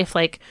do that if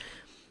like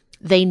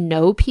they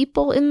know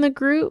people in the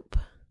group.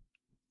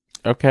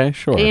 Okay,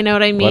 sure. You know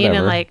what I mean?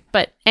 Whatever. And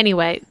but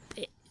anyway,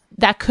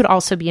 that could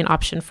also be an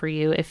option for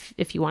you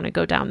if you want to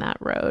go down that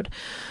road.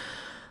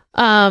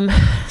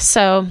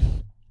 So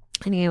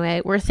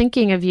anyway, we're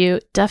thinking of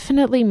you.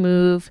 Definitely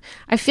move.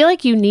 I feel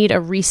like you need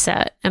a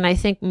reset, and I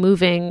think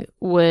moving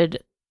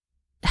would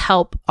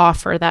help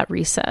offer that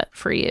reset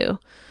for you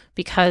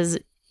because,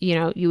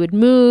 you would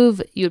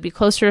move, you would be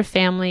closer to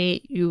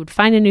family, you would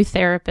find a new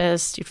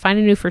therapist, you'd find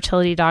a new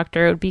fertility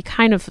doctor. It would be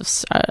kind of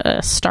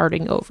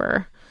starting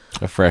over.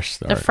 A fresh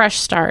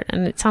start.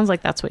 And it sounds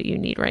like that's what you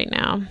need right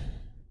now.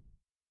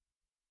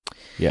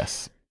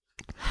 Yes.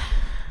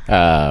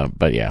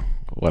 But yeah,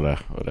 what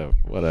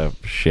a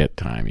shit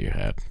time you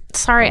had.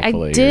 Sorry,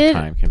 Hopefully your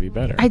time can be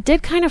better. I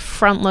did kind of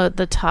front load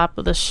the top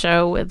of the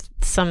show with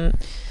some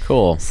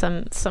cool,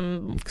 some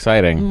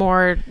exciting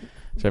more.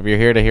 So if you're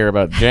here to hear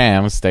about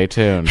jams, stay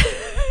tuned.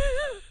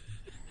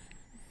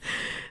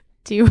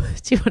 Do you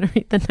want to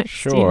read the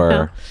next email?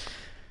 Sure.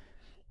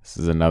 This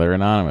is another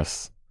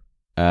anonymous.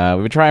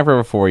 We've been trying for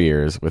over 4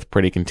 years with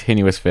pretty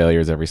continuous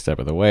failures every step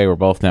of the way. We're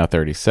both now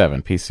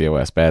 37.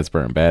 PCOS, bad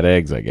sperm, bad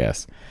eggs, I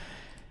guess.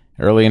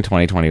 Early in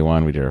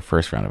 2021, we did our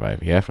first round of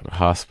IVF at a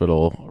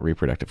hospital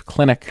reproductive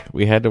clinic.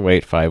 We had to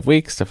wait 5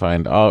 weeks to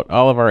find out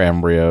all of our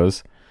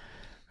embryos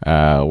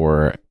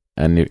were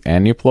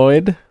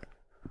aneuploid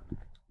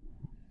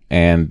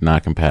and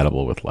not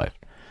compatible with life.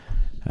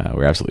 We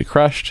were absolutely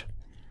crushed.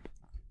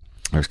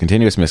 There was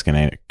continuous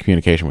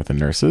miscommunication with the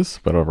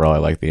nurses, but overall I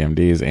like the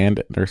MDs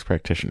and nurse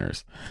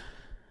practitioners.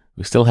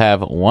 We still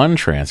have one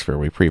transfer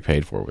we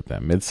prepaid for with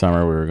them.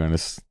 Midsummer,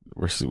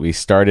 we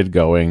started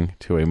going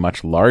to a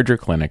much larger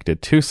clinic,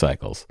 did 2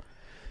 cycles.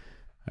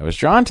 I was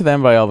drawn to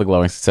them by all the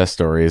glowing success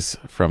stories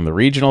from the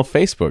regional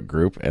Facebook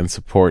group and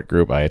support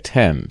group I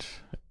attend,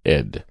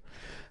 ID.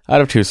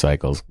 Out of 2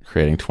 cycles,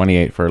 creating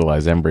 28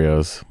 fertilized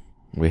embryos,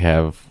 we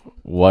have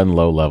 1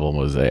 low-level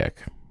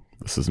mosaic.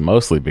 This is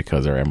mostly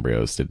because our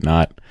embryos did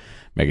not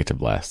make it to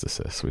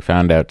blastocyst. We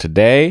found out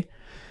today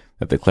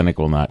that the clinic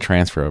will not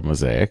transfer a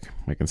mosaic.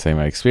 I can say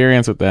my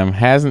experience with them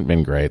hasn't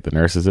been great. The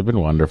nurses have been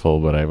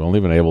wonderful, but I've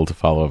only been able to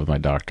follow up with my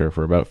doctor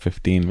for about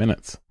 15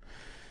 minutes.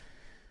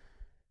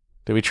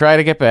 Did we try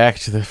to get back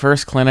to the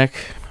first clinic?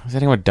 Has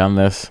anyone done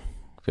this?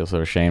 I feel so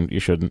ashamed. You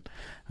shouldn't.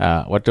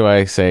 What do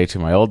I say to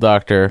my old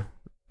doctor?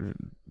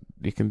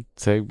 You can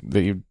say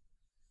that you...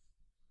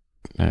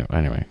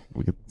 Anyway,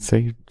 we could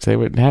say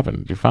what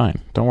happened. You're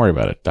fine. Don't worry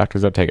about it.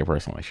 Doctors don't take it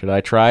personally. Should I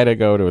try to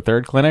go to a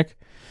third clinic?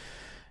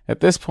 At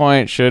this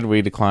point, should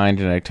we decline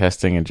genetic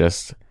testing and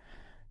just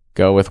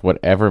go with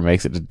whatever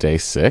makes it to day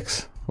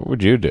 6? What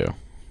would you do?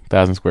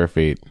 1,000 square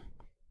feet,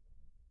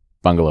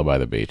 bungalow by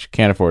the beach.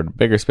 Can't afford a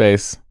bigger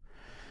space.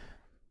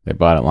 They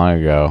bought it long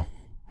ago,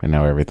 and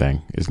now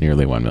everything is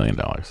nearly $1 million.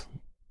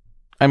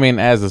 I mean,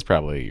 as is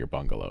probably your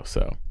bungalow,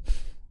 so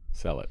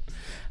sell it.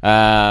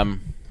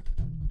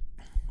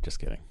 Just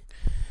kidding.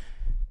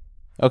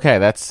 Okay,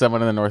 that's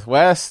someone in the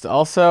Northwest.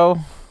 Also,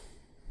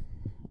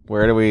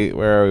 where are we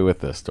with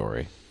this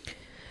story?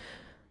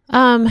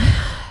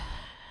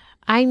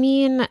 I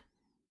mean,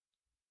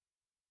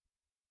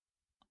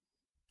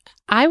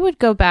 I would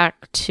go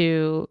back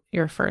to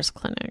your first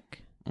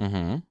clinic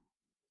and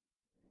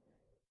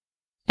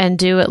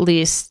do at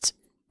least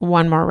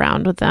one more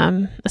round with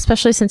them,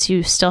 especially since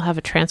you still have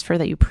a transfer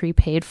that you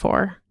prepaid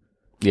for.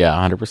 Yeah,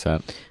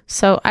 100%.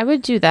 So I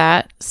would do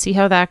that, see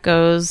how that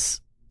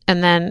goes.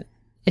 And then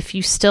if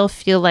you still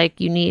feel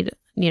like you need,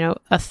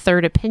 a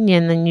third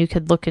opinion, then you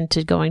could look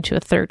into going to a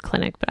third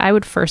clinic. But I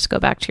would first go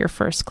back to your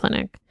first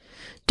clinic.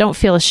 Don't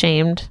feel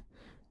ashamed.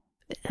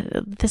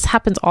 This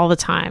happens all the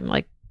time.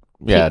 Like,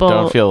 yeah,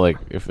 don't feel like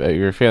if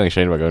you're feeling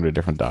ashamed about going to a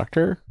different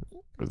doctor.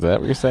 Is that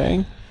what you're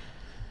saying?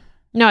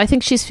 No, I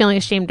think she's feeling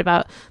ashamed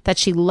about that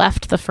she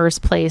left the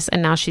first place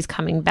and now she's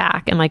coming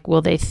back. And like,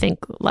 will they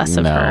think less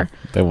of her?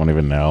 They won't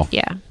even know.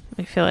 Yeah.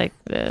 I feel like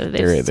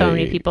there's so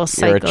many people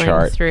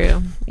cycling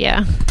through.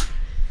 Yeah.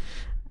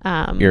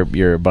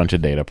 You're a bunch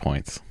of data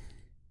points.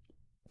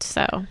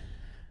 So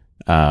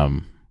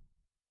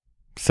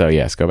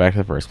yes, go back to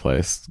the first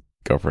place.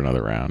 Go for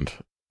another round.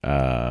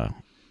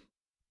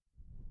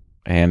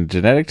 And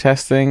genetic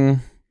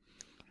testing,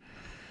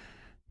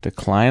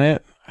 decline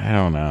it? I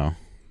don't know.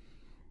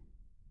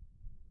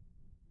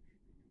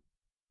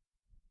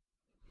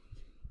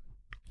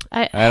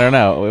 I don't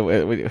know.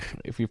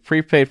 If you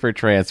prepaid for a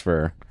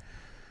transfer,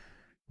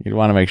 you'd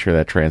want to make sure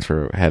that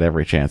transfer had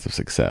every chance of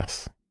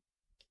success,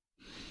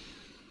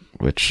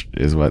 which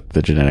is what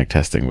the genetic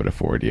testing would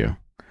afford you.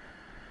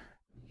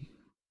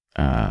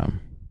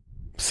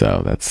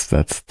 So that's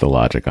the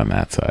logic on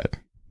that side.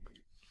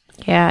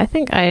 Yeah, I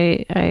think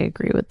I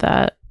agree with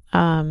that.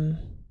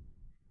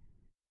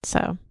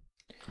 So,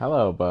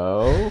 hello,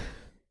 Bo.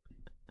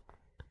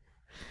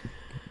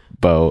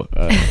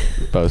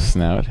 Bo's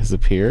snout has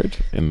appeared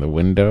in the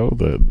window,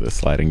 the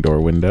sliding door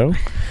window.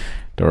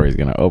 Dory's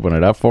going to open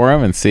it up for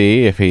him and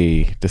see if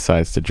he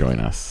decides to join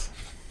us.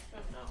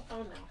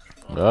 Oh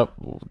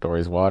no.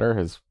 Dory's water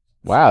has...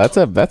 Wow,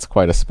 that's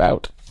quite a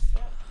spout.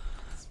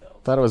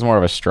 Thought it was more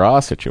of a straw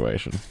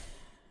situation.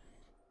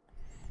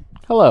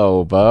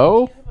 Hello,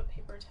 Bo.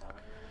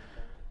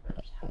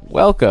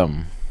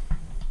 Welcome.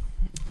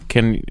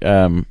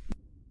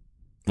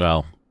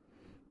 Well,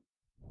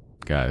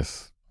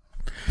 guys...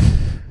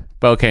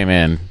 Bo came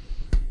in.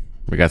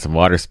 We got some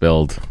water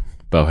spilled.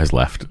 Bo has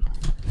left.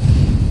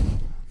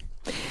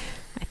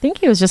 I think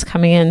he was just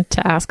coming in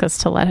to ask us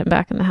to let him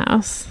back in the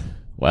house.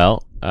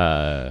 Well,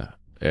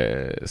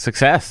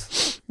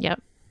 success. Yep.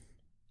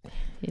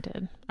 He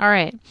did. All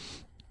right.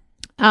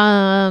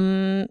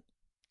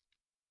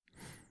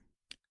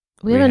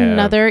 We have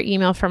another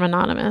email from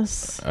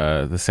Anonymous.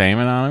 The same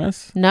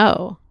Anonymous?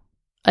 No.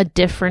 A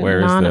different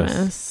Anonymous.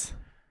 This?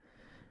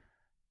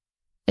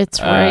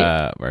 It's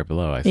right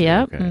below, I see.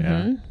 Yep. Okay,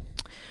 yeah.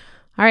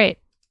 All right.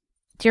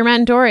 Dear Matt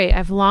and Dory,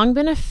 I've long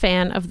been a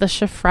fan of the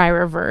Shafrai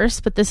reverse,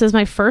 but this is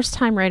my first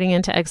time writing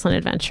into Excellent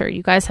Adventure.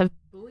 You guys have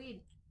buoyed.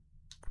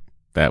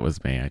 That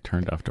was me. I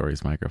turned off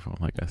Dory's microphone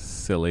like a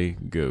silly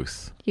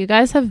goose. You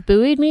guys have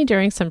buoyed me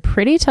during some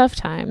pretty tough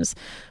times.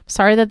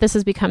 Sorry that this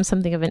has become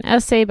something of an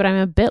essay, but I'm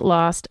a bit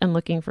lost and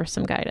looking for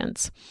some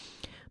guidance.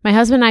 My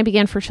husband and I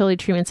began fertility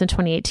treatments in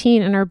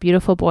 2018, and our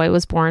beautiful boy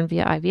was born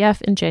via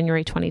IVF in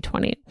January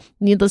 2020.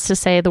 Needless to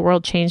say, the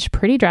world changed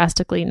pretty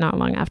drastically not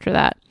long after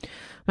that.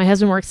 My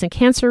husband works in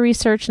cancer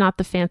research, not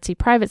the fancy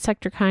private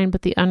sector kind,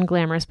 but the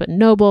unglamorous but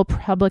noble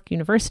public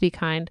university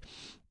kind,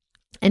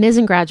 and is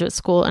in graduate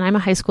school, and I'm a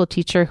high school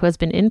teacher who has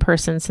been in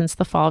person since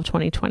the fall of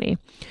 2020.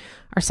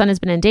 Our son has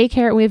been in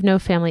daycare, and we have no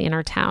family in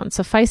our town.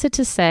 Suffice it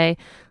to say,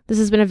 this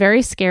has been a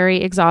very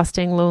scary,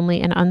 exhausting, lonely,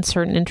 and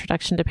uncertain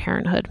introduction to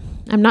parenthood.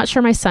 I'm not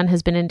sure my son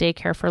has been in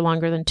daycare for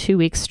longer than 2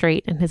 weeks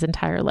straight in his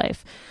entire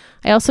life.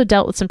 I also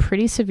dealt with some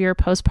pretty severe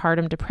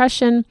postpartum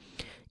depression,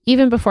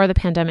 even before the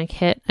pandemic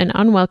hit, an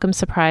unwelcome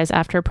surprise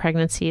after a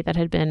pregnancy that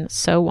had been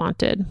so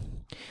wanted.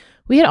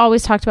 We had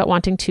always talked about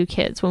wanting 2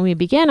 kids. When we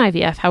began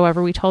IVF,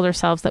 however, we told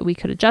ourselves that we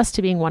could adjust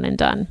to being one and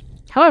done.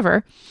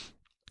 However,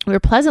 we were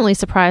pleasantly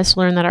surprised to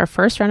learn that our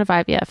first round of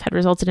IVF had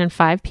resulted in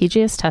 5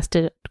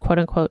 PGS-tested,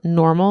 quote-unquote,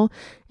 normal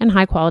and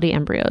high-quality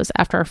embryos.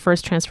 After our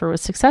first transfer was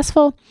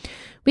successful,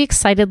 we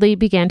excitedly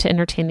began to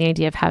entertain the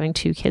idea of having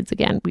 2 kids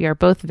again. We are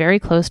both very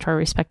close to our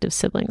respective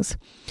siblings.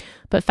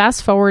 But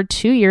fast forward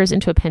 2 years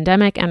into a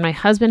pandemic, and my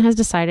husband has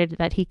decided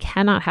that he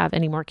cannot have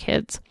any more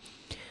kids.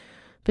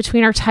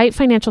 Between our tight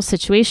financial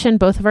situation,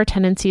 both of our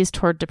tendencies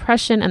toward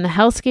depression, and the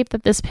hellscape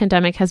that this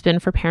pandemic has been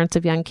for parents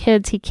of young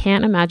kids, he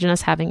can't imagine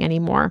us having any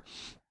more.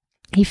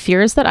 He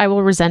fears that I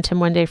will resent him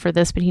one day for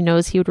this, but he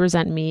knows he would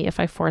resent me if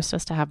I forced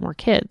us to have more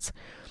kids.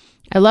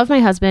 I love my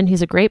husband.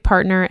 He's a great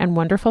partner and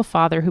wonderful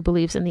father who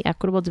believes in the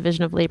equitable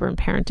division of labor and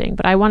parenting,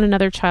 but I want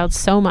another child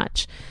so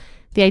much.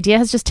 The idea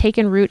has just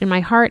taken root in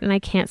my heart, and I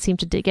can't seem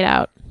to dig it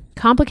out.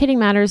 Complicating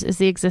matters is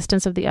the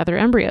existence of the other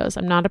embryos.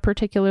 I'm not a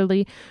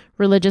particularly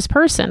religious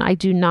person. I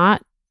do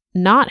not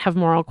have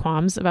moral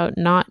qualms about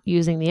not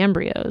using the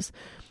embryos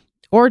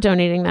or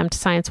donating them to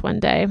science one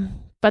day.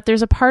 But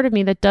there's a part of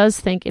me that does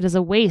think it is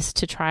a waste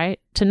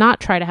to not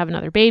try to have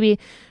another baby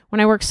when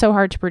I worked so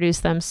hard to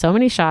produce them so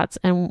many shots,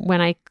 and when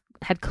I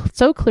had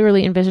so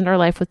clearly envisioned our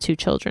life with 2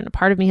 children. A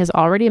part of me has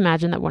already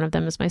imagined that one of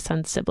them is my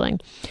son's sibling.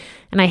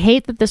 And I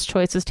hate that this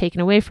choice is taken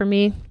away from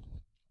me,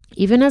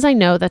 even as I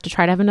know that to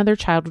try to have another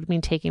child would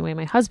mean taking away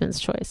my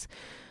husband's choice.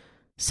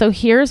 So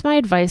here's my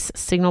advice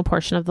signal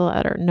portion of the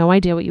letter. No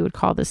idea what you would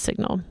call this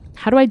signal.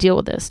 How do I deal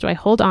with this? Do I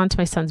hold on to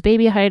my son's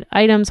baby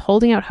items,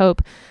 holding out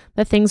hope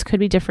that things could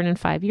be different in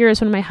 5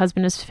 years when my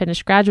husband has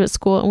finished graduate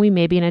school and we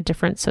may be in a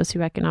different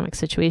socioeconomic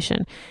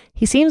situation?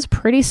 He seems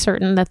pretty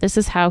certain that this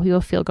is how he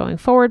will feel going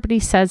forward, but he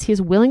says he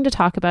is willing to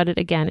talk about it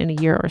again in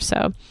a year or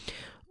so.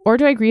 Or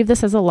do I grieve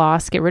this as a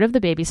loss, get rid of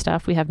the baby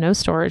stuff, we have no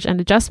storage,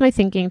 and adjust my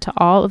thinking to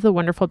all of the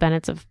wonderful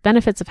benefits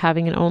of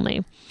having an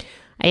only?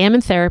 I am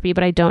in therapy,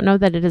 but I don't know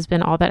that it has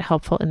been all that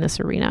helpful in this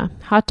arena.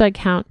 Hot dog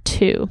count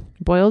 2,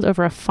 boiled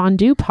over a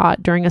fondue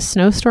pot during a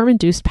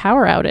snowstorm-induced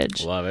power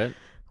outage. Love it.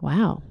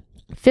 Wow.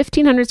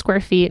 1,500 square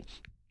feet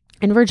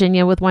in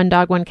Virginia with 1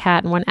 dog, 1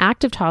 cat, and 1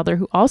 active toddler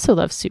who also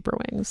loves Super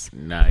Wings.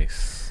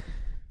 Nice.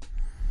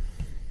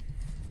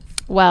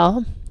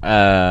 Well.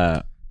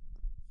 All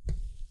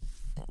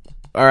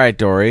right,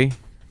 Dory.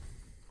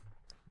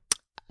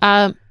 Here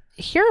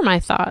are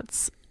my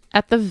thoughts.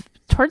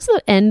 Towards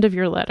the end of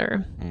your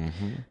letter,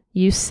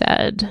 you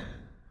said,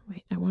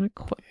 wait, I want to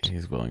quote.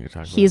 He's willing to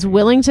talk about it. He's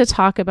willing to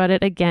talk about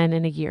it again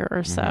in a year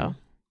or so.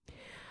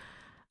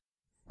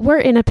 We're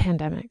in a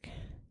pandemic.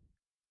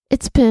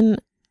 It's been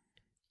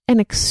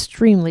an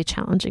extremely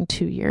challenging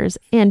 2 years,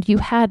 and you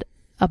had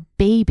a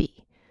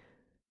baby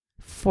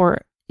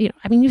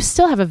you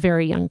still have a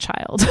very young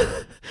child,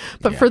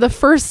 but for the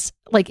first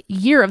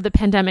year of the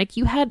pandemic,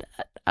 you had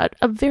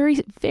a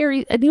very,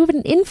 very, and you have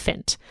an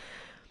infant.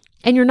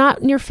 And you're not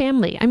in your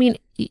family. I mean,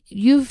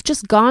 you've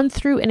just gone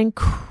through an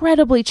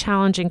incredibly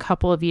challenging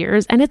couple of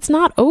years, and it's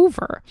not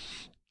over.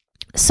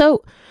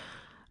 So,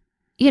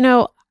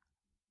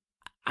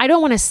 I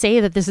don't want to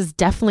say that this is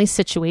definitely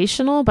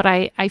situational, but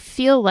I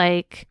feel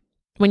like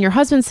when your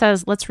husband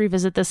says, let's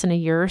revisit this in a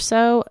year or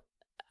so,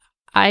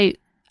 I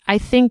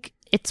think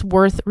it's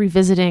worth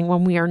revisiting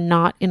when we are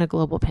not in a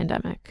global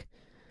pandemic.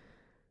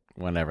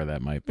 Whenever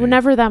that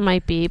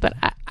might be. But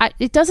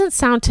it doesn't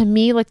sound to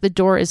me like the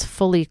door is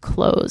fully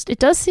closed. It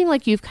does seem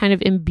like you've kind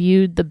of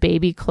imbued the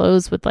baby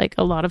clothes with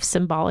a lot of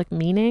symbolic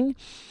meaning.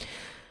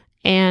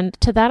 And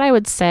to that, I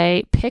would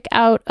say, pick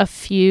out a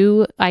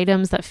few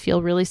items that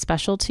feel really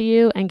special to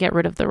you and get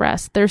rid of the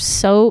rest. There's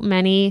so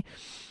many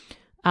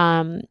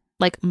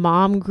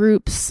mom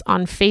groups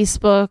on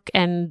Facebook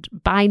and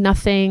Buy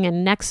Nothing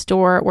and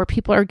Nextdoor where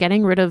people are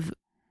getting rid of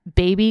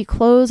baby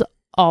clothes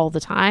all the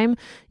time.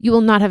 You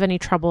will not have any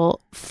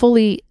trouble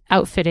fully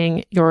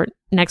outfitting your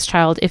next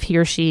child if he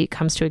or she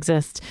comes to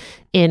exist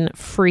in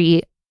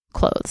free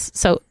clothes.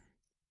 So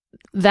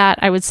that,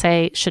 I would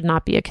say, should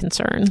not be a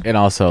concern. And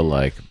also,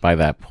 by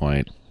that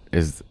point,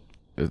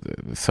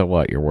 so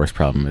what? Your worst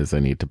problem is I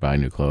need to buy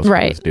new clothes for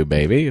this new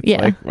baby?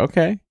 It's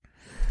okay.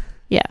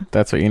 Yeah.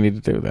 That's what you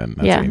need to do then.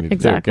 That's what you need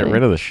exactly. to do. Get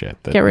rid of the shit.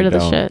 Get rid of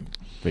the shit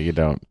that you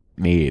don't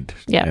need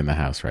in the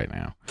house right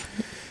now.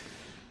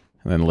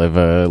 And then live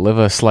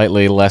a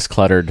slightly less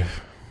cluttered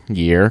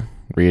year.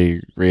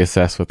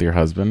 Reassess with your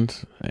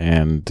husband,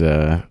 and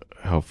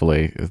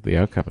hopefully the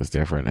outcome is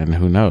different. And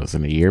who knows?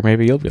 In a year,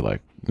 maybe you'll be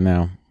like,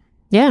 no.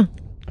 Yeah.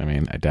 I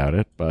mean, I doubt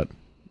it, but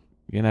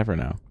you never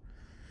know.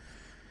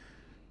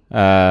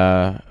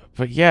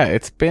 But yeah,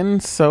 it's been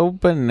so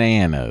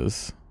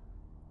bananas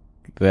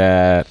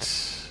that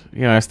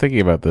I was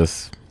thinking about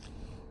this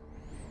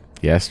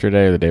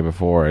yesterday or the day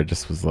before. I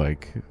just was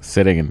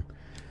sitting and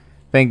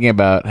thinking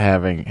about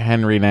having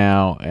Henry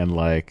now, and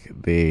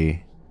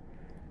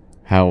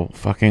how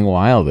fucking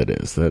wild it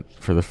is that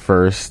for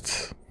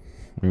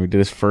we did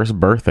his first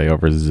birthday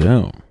over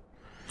Zoom.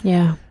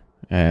 Yeah.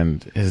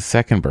 And his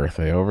second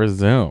birthday over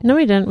Zoom. No,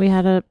 we didn't. We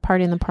had a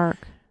party in the park.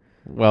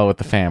 Well, with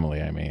the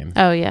family, I mean.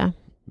 Oh, yeah.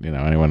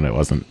 Anyone that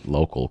wasn't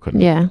local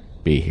couldn't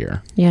be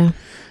here. Yeah.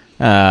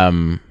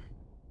 And,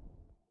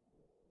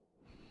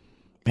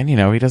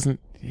 he doesn't,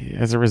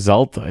 as a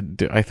result,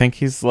 I think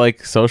he's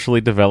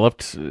socially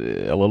developed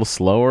a little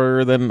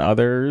slower than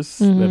others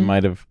that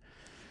might have.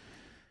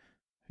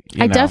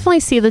 I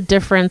definitely see the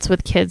difference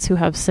with kids who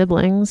have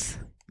siblings.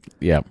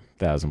 Yeah,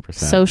 1,000%.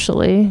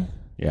 Socially.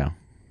 Yeah.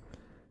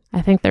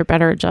 I think they're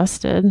better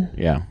adjusted.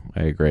 Yeah,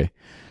 I agree.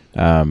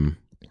 But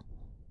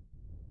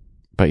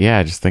yeah,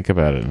 I just think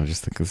about it, and I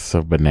just think it's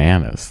so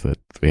bananas that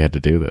we had to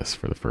do this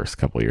for the first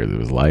couple of years of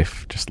his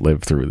life. Just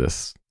live through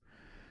this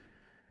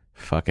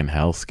fucking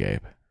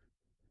hellscape.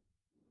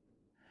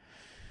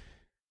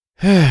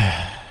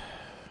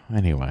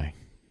 Anyway.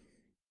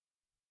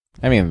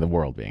 I mean, the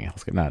world being a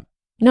hellscape, not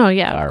No,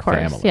 yeah, our of course.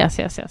 family. Yes.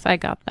 I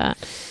got that.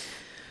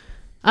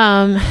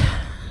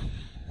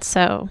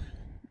 So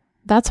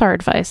that's our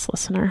advice,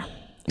 listener.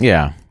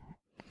 Yeah.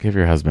 Give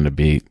your husband a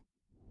beat.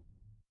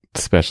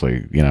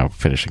 especially,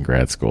 finishing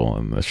grad school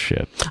and this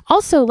shit.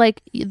 Also,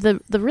 like the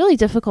really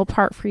difficult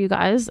part for you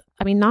guys,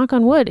 I mean, knock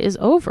on wood, is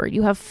over.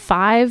 You have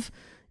 5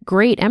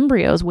 great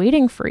embryos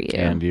waiting for you.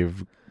 And you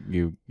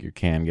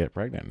can get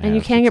pregnant. And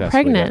you can get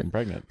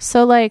pregnant.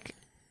 So like,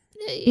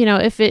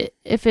 if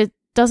it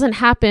doesn't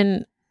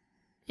happen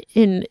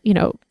in,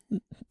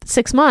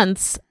 6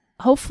 months,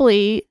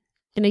 hopefully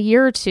in a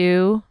year or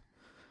two,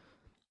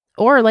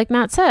 or like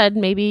Matt said,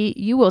 maybe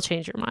you will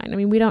change your mind. I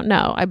mean, we don't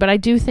know. But I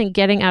do think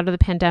getting out of the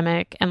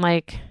pandemic and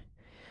like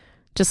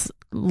just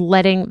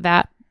letting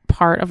that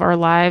part of our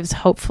lives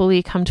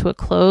hopefully come to a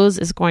close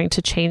is going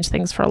to change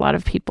things for a lot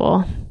of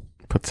people.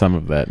 Put some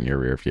of that in your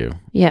rear view.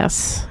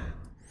 Yes.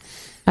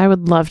 I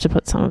would love to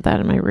put some of that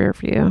in my rear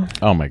view.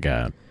 Oh my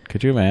God.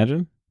 Could you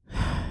imagine?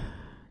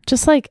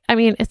 Just like, I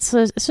mean, it's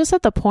just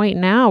at the point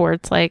now where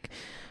it's like,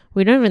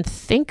 we don't even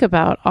think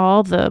about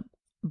all the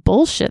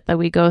bullshit that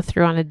we go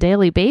through on a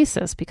daily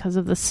basis because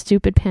of the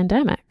stupid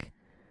pandemic.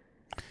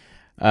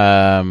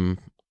 Yeah,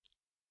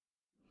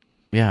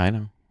 I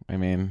know. I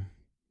mean,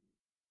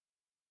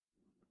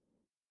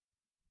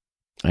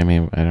 I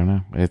don't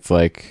know. It's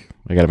like,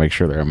 I got to make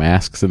sure there are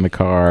masks in the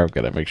car. I've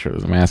got to make sure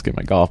there's a mask in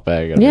my golf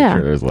bag. I got to make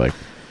sure there's like,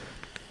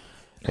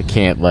 I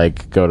can't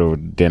like go to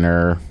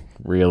dinner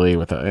really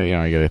without, I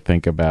got to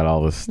think about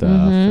all this stuff.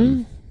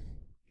 Mm-hmm.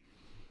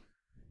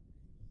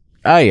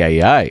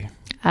 Aye.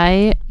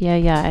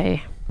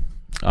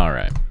 All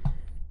right.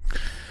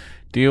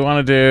 Do you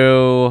want to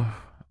do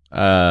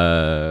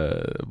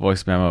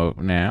voice memo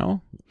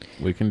now?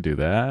 We can do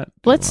that.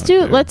 Let's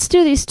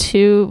do these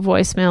 2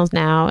 voicemails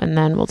now, and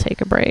then we'll take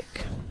a break.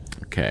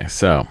 Okay,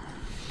 so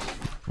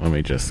let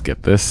me just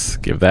give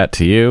that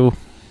to you,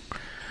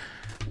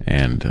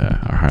 and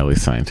our highly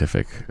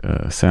scientific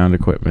sound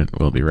equipment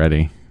will be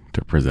ready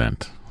to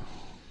present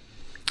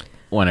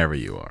whenever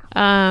you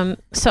are.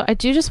 So I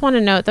do just want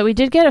to note that we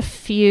did get a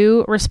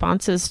few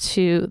responses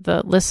to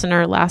the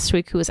listener last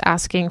week who was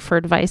asking for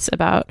advice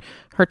about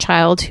her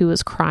child who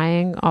was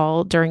crying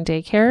all during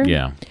daycare.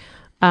 Yeah.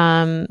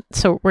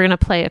 So we're going to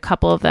play a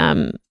couple of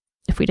them.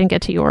 If we didn't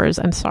get to yours,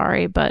 I'm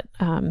sorry, but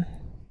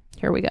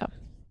here we go.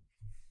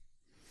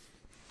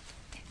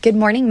 Good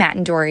morning, Matt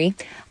and Dory.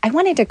 I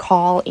wanted to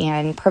call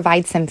and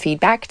provide some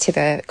feedback to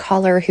the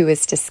caller who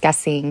is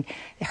discussing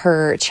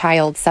her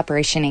child's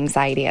separation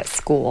anxiety at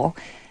school.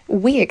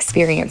 We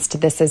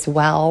experienced this as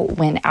well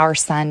when our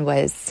son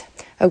was,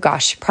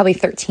 probably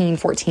 13,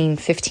 14,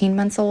 15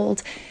 months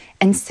old.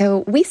 And so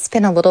we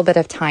spent a little bit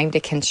of time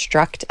to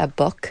construct a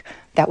book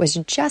that was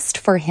just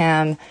for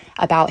him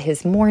about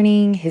his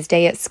morning, his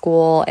day at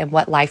school, and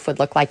what life would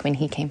look like when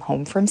he came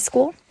home from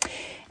school.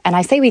 And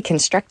I say we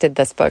constructed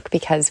this book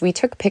because we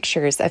took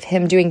pictures of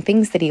him doing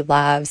things that he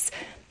loves.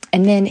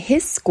 And then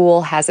his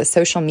school has a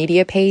social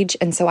media page.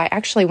 And so I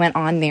actually went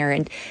on there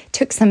and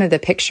took some of the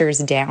pictures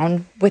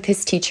down with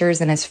his teachers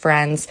and his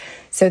friends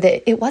so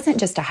that it wasn't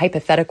just a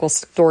hypothetical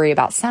story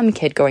about some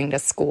kid going to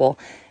school,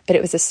 but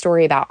it was a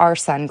story about our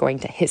son going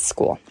to his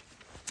school.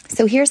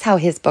 So here's how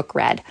his book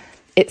read.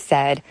 It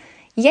said,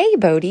 "Yay,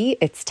 Bodie,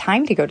 it's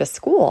time to go to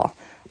school.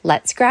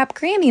 Let's grab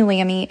Grammy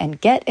Lammy and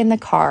get in the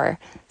car.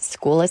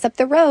 School is up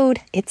the road.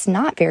 It's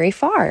not very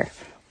far.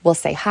 We'll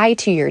say hi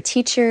to your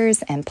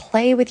teachers and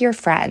play with your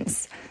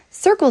friends.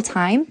 Circle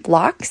time,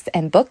 blocks,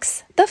 and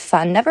books. The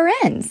fun never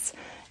ends.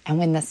 And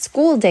when the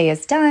school day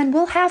is done,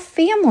 we'll have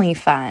family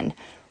fun.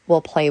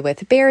 We'll play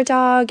with Bear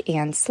Dog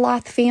and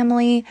Sloth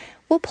Family.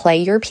 We'll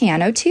play your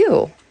piano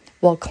too.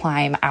 We'll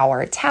climb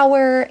our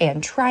tower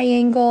and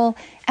triangle,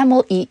 and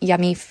we'll eat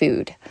yummy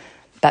food.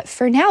 But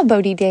for now,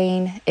 Bodie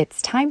Dane,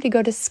 it's time to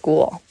go to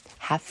school.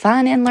 Have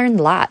fun and learn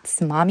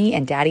lots. Mommy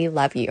and Daddy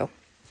love you."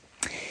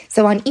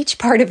 So on each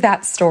part of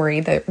that story,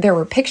 there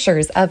were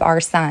pictures of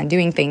our son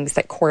doing things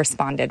that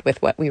corresponded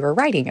with what we were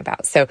writing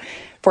about. So,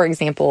 for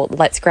example,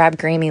 let's grab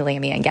Grammy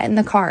Lammy and get in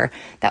the car.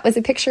 That was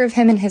a picture of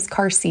him in his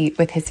car seat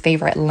with his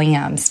favorite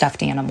lamb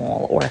stuffed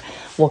animal. Or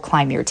we'll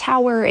climb your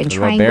tower and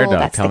triangle.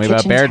 That's the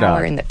kitchen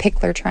tower and the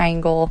Pickler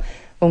triangle.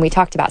 When we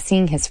talked about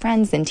seeing his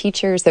friends and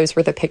teachers, those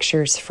were the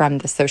pictures from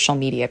the social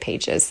media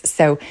pages.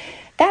 So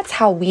that's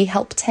how we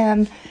helped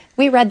him.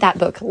 We read that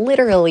book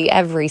literally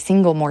every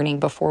single morning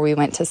before we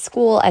went to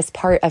school as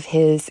part of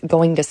his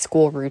going to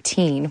school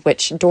routine,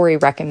 which Dory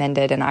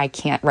recommended and I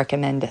can't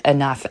recommend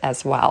enough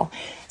as well.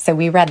 So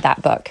we read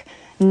that book.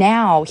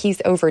 Now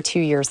he's over 2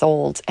 years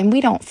old and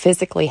we don't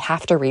physically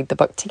have to read the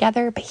book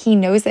together, but he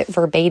knows it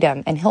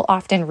verbatim and he'll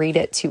often read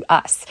it to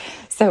us.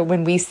 So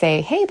when we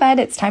say, "Hey, bud,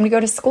 it's time to go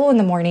to school in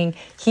the morning,"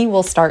 he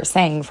will start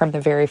saying from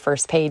the very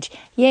first page,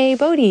 "Yay,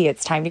 Bodie,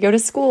 it's time to go to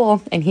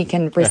school." And he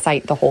can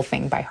recite the whole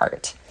thing by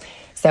heart.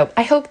 So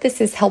I hope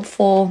this is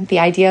helpful, the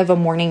idea of a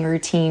morning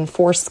routine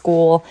for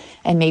school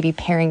and maybe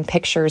pairing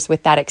pictures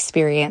with that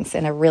experience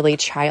in a really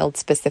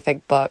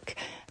child-specific book.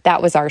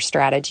 That was our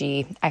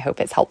strategy. I hope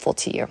it's helpful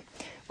to you.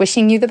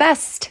 Wishing you the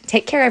best.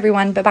 Take care,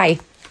 everyone. Bye-bye.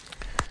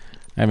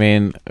 I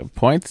mean,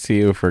 points to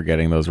you for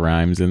getting those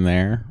rhymes in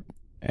there.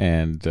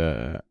 And,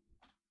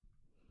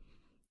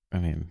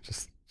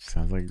 just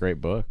sounds like a great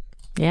book.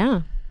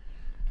 Yeah.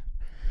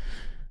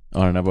 I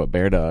want to know about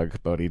Bear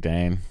Dog, Bodie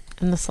Dane,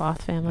 And the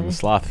sloth family. and the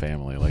sloth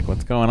family. Like,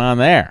 what's going on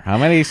there? How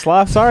many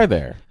sloths are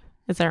there?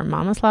 Is there a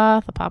mama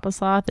sloth, a papa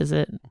sloth? Is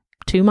it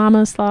 2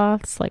 mama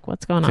sloths? Like,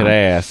 what's going on?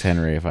 Today I asked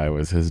Henry if I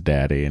was his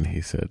daddy, and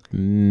he said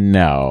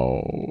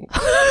no.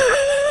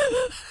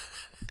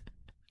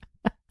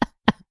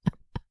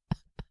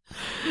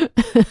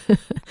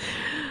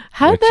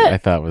 How did Which that? I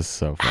thought was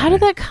so funny. How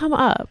did that come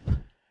up?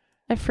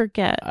 I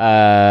forget.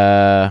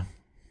 I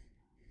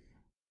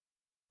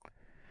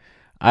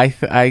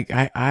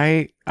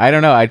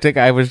don't know. I think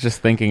I was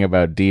just thinking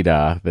about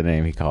Dida, the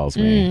name he calls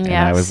me, and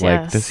I was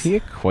like, yes. does he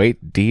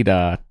equate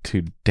Dida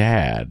to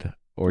dad,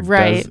 or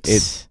Right.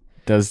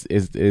 does to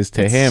It's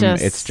him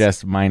just- it's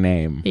just my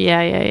name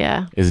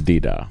Yeah. is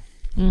Dida?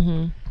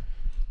 Mm-hmm.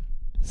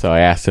 So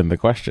I asked him the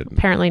question.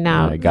 Apparently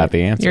now And I got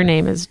the answer. Your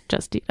name is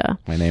just Dita.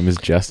 My name is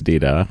just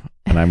Dida,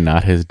 and I'm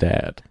not his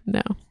dad.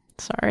 No,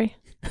 sorry.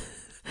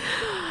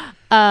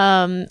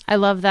 I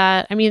love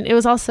that. I mean,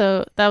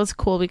 that was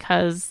cool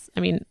because, I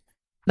mean,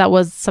 that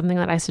was something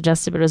that I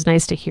suggested, but it was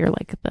nice to hear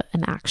like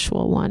an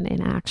actual one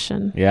in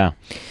action. Yeah.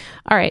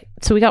 All right.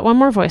 So we got one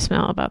more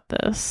voicemail about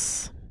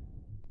this.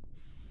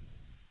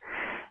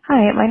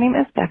 Hi, my name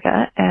is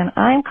Becca, and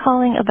I'm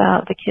calling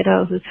about the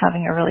kiddo who's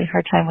having a really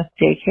hard time with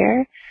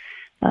daycare,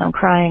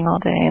 crying all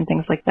day and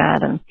things like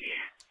that. And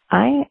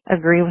I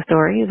agree with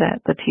Dory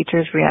that the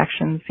teacher's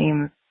reaction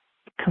seems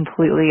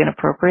completely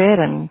inappropriate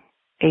and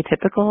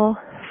atypical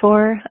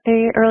for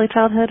a early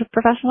childhood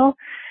professional.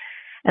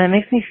 And it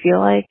makes me feel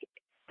like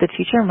the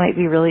teacher might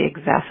be really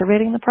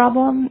exacerbating the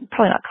problem,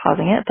 probably not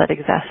causing it, but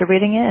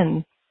exacerbating it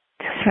and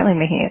certainly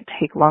making it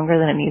take longer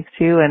than it needs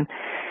to. And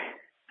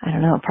I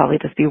don't know, probably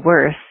just be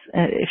worse.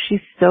 If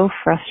she's so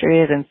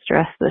frustrated and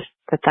stressed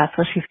that that's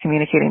what she's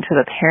communicating to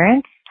the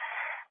parents,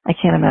 I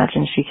can't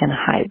imagine she can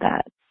hide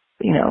that,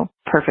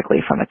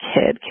 perfectly from a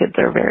kid. Kids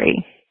are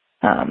very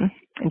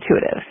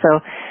intuitive.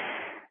 So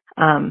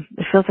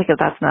it feels like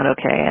that's not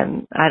okay.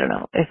 And I don't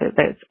know if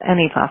there's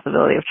any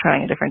possibility of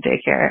trying a different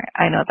daycare.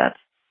 I know that's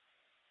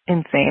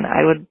insane.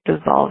 I would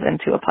dissolve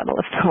into a puddle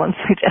if someone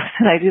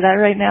suggested I do that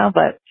right now,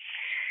 but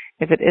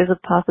if it is a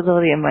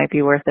possibility, it might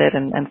be worth it,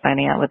 and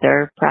finding out what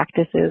their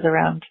practice is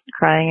around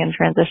crying and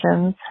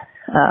transitions.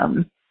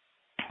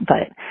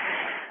 But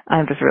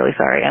I'm just really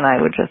sorry, and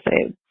I would just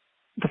say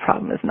the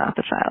problem is not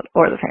the child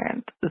or the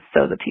parent, it's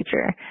so the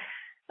teacher.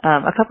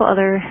 A couple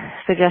other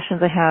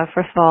suggestions I have.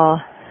 First of all,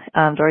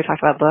 Dory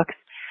talked about books.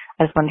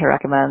 I just wanted to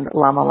recommend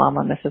Llama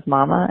Llama Mrs.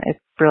 Mama. It's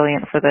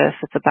brilliant for this.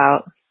 It's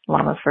about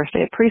Llama's first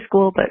day at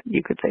preschool, but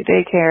you could say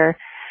daycare.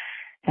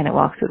 And it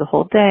walks through the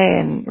whole day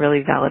and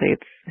really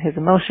validates his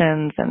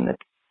emotions, and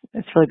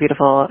it's really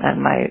beautiful.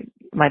 And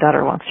my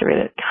daughter wants to read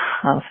it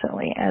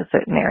constantly as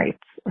it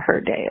narrates her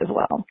day as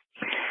well.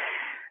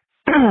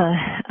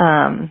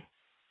 And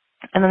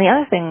then the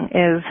other thing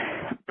is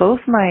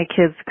both my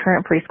kids'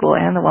 current preschool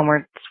and the one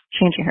we're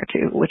changing her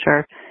to, which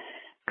are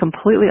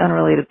completely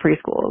unrelated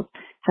preschools,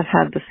 have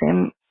had the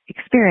same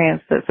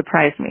experience that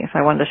surprised me, so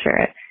I wanted to share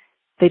it.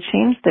 They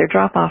changed their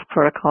drop-off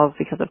protocols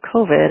because of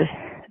COVID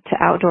to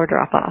outdoor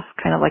drop-off,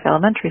 kind of like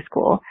elementary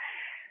school.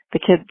 The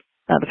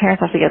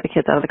parents have to get the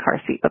kids out of the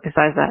car seat, but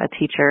besides that, a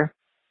teacher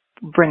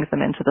brings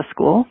them into the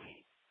school.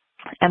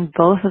 And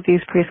both of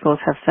these preschools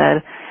have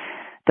said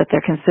that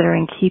they're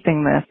considering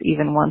keeping this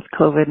even once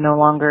COVID no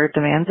longer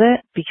demands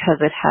it, because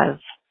it has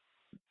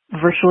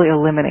virtually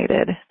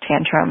eliminated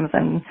tantrums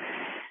and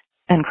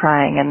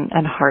crying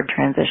and hard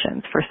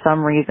transitions. For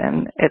some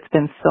reason, it's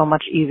been so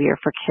much easier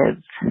for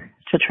kids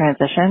to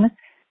transition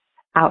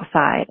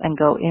outside and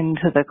go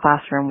into the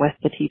classroom with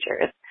the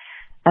teachers.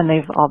 And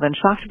they've all been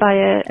shocked by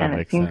it, and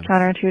it seems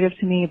counterintuitive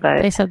to me,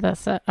 but They said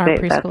that's at our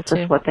preschool that's too.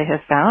 just what they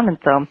have found. And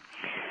so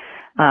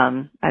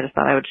I just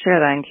thought I would share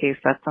that in case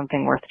that's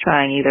something worth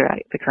trying, either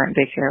at the current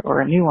daycare or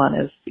a new one.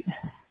 Is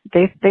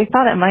they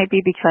thought it might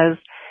be because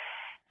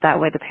that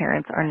way the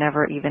parents are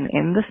never even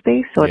in the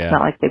space, so it's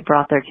not like they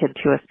brought their kid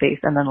to a space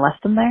and then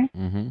left them there.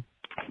 Mm-hmm.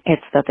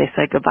 It's that they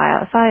said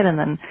goodbye outside, and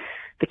then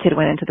the kid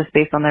went into the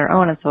space on their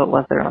own, and so it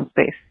was their own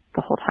space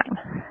the whole time.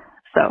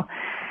 So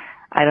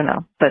I don't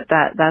know, but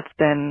that's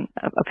been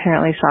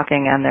apparently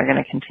shocking, and they're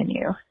going to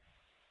continue.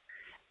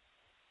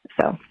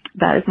 So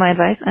that is my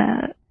advice.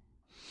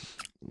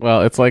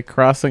 Well, it's like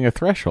crossing a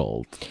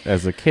threshold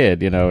as a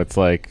kid. It's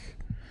like,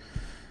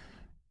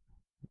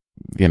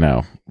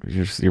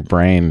 your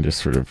brain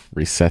just sort of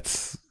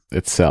resets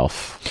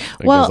itself.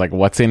 It's like,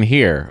 what's in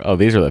here? Oh,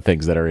 these are the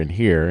things that are in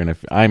here. And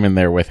if I'm in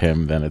there with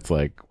him, then it's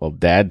like, well,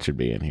 dad should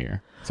be in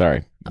here.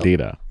 Sorry,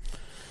 Dita.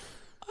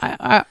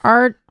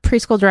 Our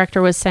preschool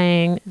director was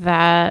saying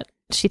that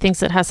she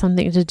thinks it has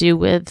something to do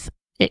with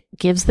it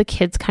gives the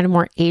kids kind of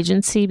more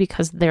agency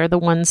because they're the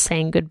ones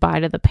saying goodbye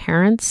to the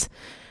parents.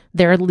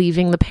 They're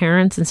leaving the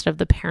parents instead of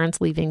the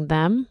parents leaving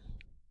them.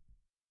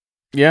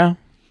 Yeah.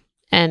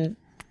 And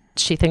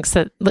she thinks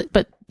that,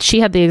 but she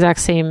had the exact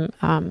same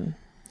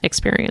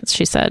experience,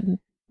 she said,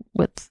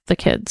 with the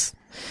kids.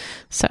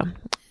 So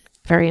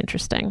very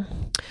interesting.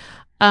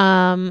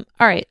 All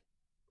right.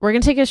 we're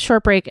going to take a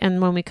short break.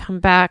 And when we come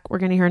back, we're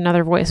going to hear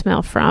another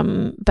voicemail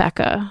from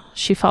Becca.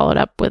 She followed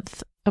up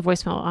with a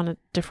voicemail on a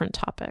different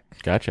topic.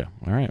 Gotcha.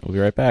 All right. We'll be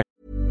right back.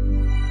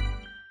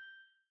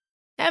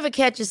 Ever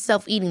catch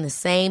yourself eating the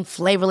same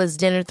flavorless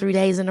dinner 3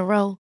 days in a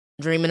row?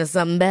 Dreaming of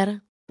something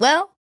better?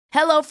 Well,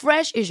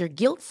 HelloFresh is your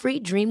guilt-free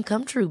dream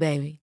come true,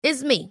 baby.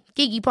 It's me,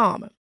 Keke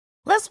Palmer.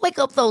 Let's wake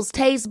up those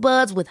taste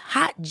buds with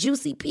hot,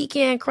 juicy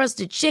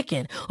pecan-crusted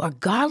chicken or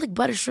garlic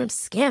butter shrimp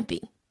scampi.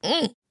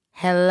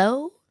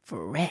 Hello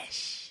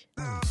Fresh.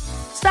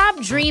 Stop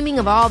dreaming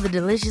of all the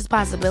delicious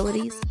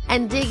possibilities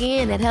and dig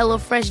in at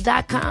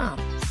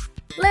HelloFresh.com.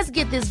 Let's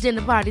get this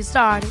dinner party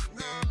started.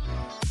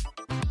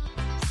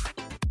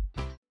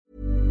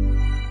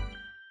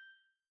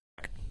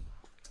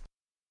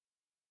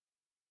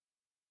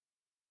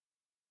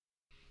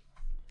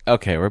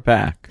 Okay, we're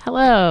back.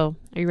 Hello.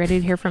 Are you ready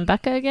to hear from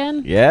Becca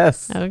again?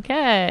 Yes.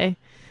 Okay.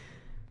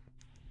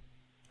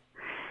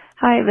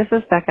 Hi, this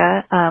is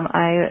Becca.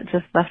 I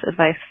just left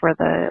advice for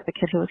the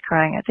kid who was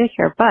crying at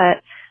daycare,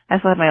 but I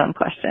still had my own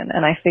question,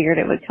 and I figured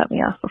it would cut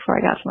me off before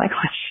I got to my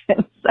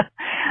question. So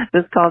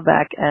just called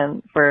back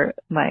and for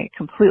my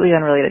completely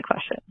unrelated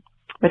question,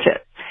 which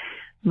is,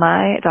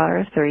 my daughter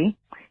is 3,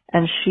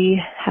 and she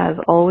has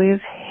always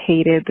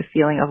hated the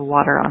feeling of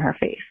water on her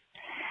face.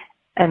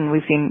 And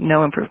we've seen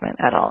no improvement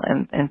at all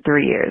in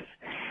 3 years.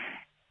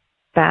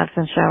 Baths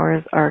and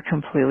showers are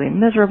completely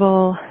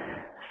miserable.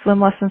 Swim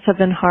lessons have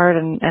been hard,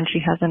 and she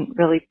hasn't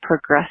really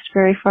progressed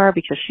very far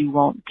because she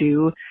won't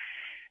do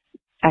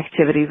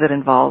activities that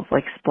involve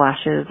like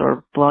splashes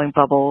or blowing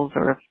bubbles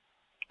or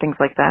things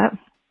like that.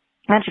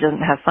 And she doesn't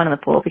have fun in the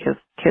pool because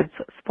kids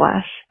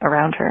splash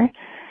around her.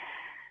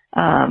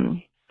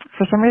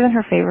 For some reason,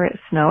 her favorite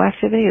snow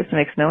activity is to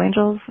make snow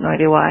angels. No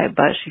idea why,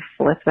 but she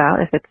flips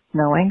out if it's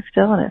snowing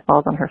still and it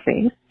falls on her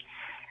face.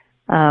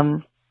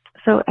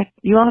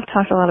 You all have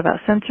talked a lot about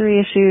sensory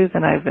issues,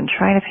 and I've been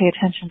trying to pay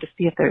attention to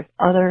see if there's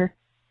other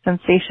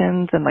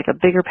sensations and like a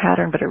bigger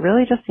pattern, but it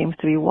really just seems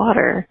to be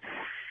water.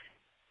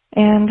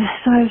 And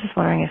so I was just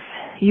wondering if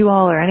you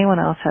all or anyone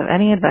else have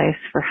any advice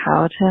for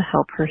how to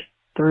help her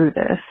through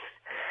this.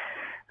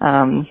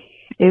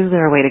 Is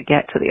there a way to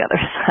get to the other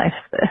side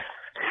of this?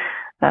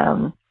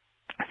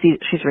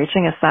 She's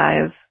reaching a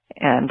size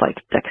and like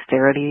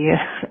dexterity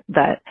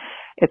that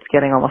it's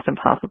getting almost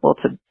impossible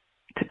to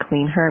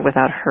clean her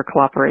without her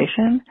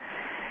cooperation.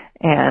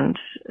 And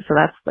so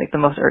that's like the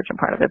most urgent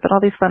part of it. But all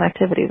these fun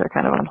activities are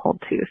kind of on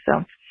hold too.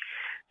 So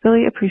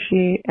really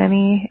appreciate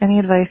any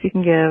advice you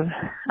can give.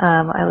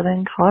 I live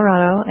in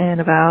Colorado in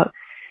about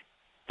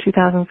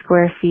 2,000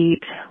 square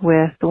feet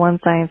with the one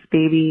science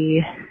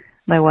baby,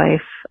 my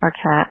wife, our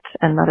cat,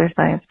 and another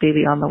science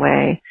baby on the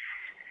way.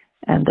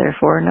 And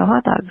therefore no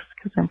hot dogs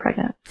because I'm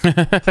pregnant.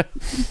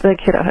 The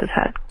kiddo has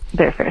had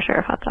their fair share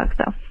of hot dogs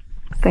though.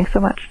 Thanks so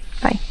much.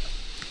 Bye.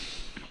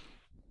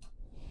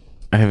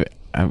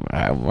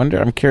 I wonder,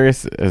 I'm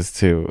curious as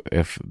to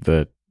if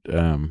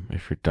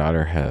if your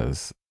daughter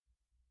has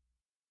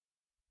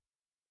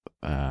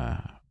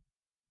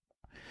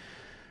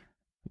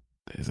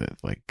is it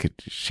like, could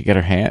she get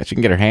she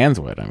can get her hands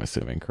wet, I'm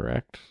assuming,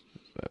 correct?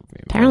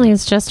 Apparently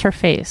it's just her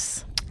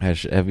face.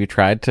 Have you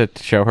tried to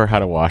show her how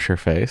to wash her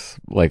face?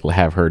 Like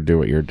have her do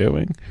what you're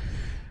doing,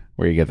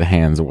 where you get the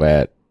hands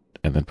wet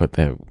and then put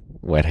the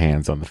wet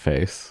hands on the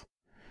face?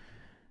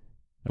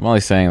 I'm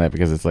only saying that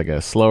because it's like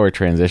a slower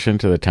transition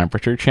to the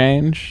temperature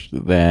change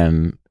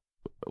than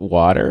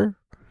water.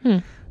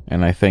 And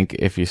I think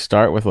if you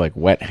start with like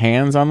wet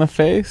hands on the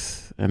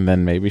face, and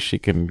then maybe she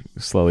can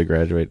slowly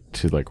graduate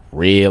to like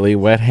really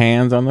wet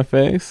hands on the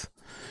face.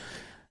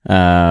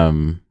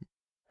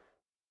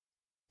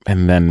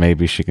 And then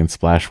maybe she can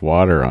splash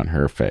water on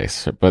her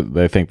face. But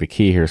I think the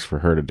key here is for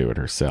her to do it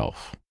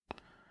herself.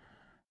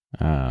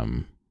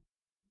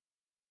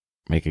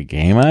 Make a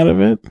game out of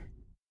it.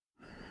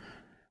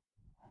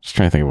 Just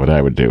trying to think of what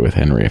I would do with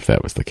Henry if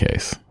that was the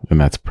case.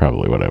 And that's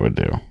probably what I would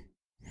do.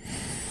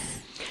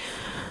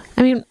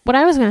 I mean, what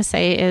I was going to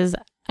say is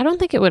I don't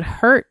think it would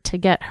hurt to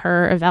get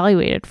her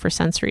evaluated for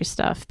sensory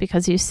stuff,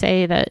 because you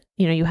say that,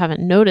 you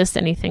haven't noticed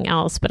anything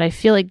else, but I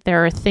feel like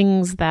there are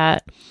things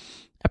that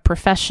a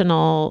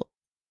professional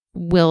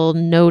will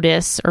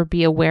notice or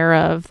be aware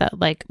of that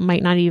like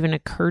might not even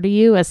occur to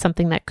you as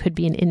something that could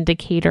be an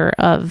indicator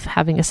of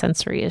having a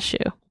sensory issue.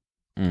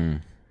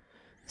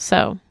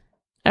 So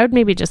I would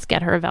maybe just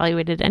get her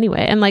evaluated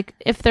anyway. And like,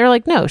 if they're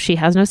like, no, she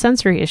has no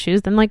sensory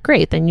issues, then like,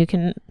 great, then you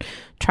can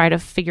try to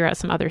figure out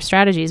some other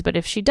strategies. But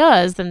if she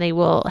does, then they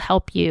will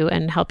help you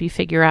and help you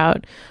figure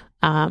out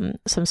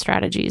some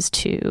strategies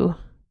to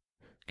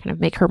kind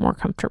of make her more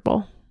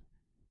comfortable.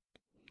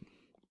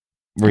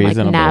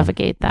 Reasonable. And, like,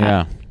 navigate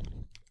that.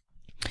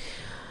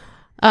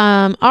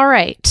 Yeah. All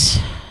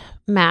right,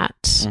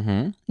 Matt,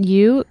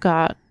 you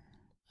got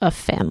a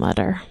fan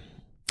letter.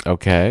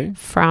 Okay.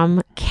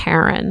 From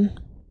Karen.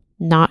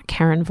 Not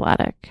Karen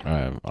Vladeck.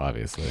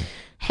 Obviously.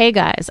 Hey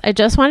guys, I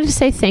just wanted to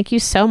say thank you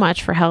so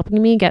much for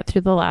helping me get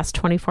through the last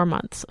 24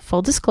 months.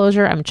 Full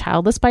disclosure, I'm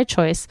childless by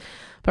choice.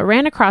 but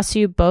ran across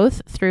you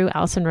both through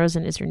Allison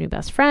Rosen is Your New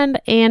Best Friend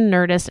and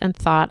Nerdist and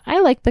thought, I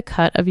like the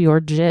cut of your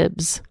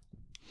jibs.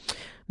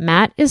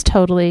 Matt is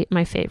totally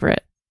my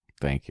favorite.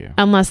 Thank you.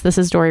 Unless this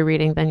is Dory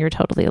reading, then you're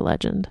totally a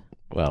legend.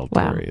 Well,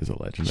 Wow. Dory is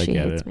a legend. I She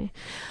get hates it. me.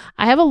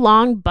 I have a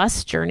long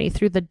bus journey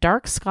through the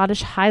dark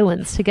Scottish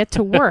Highlands to get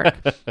to work,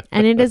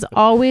 and it is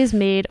always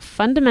made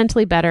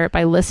fundamentally better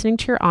by listening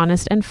to your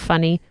honest and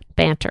funny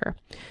banter.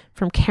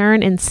 From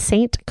Karen in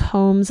St.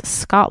 Combs,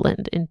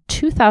 Scotland, in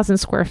 2,000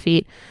 square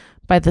feet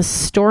by the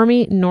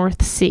stormy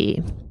North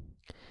Sea.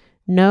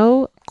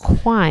 No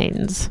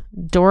quines,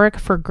 Doric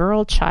for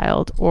girl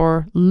child,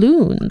 or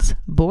loons,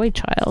 boy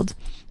child.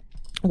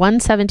 1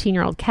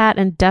 17-year-old cat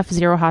and deaf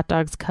 0 hot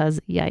dogs, cuz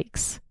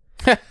yikes.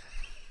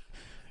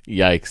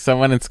 Yikes.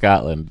 Someone in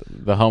Scotland,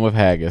 the home of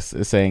haggis,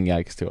 is saying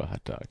yikes to a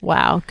hot dog.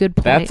 Wow, good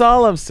point. That's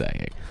all I'm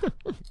saying.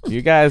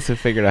 You guys have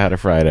figured out how to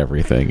fry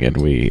everything, and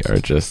we are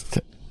just,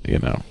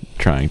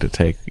 trying to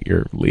take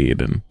your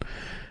lead and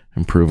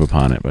improve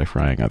upon it by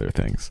frying other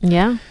things.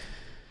 Yeah.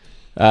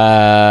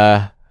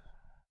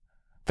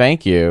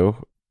 Thank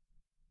you.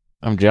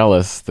 I'm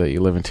jealous that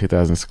you live in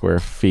 2,000 square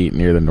feet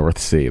near the North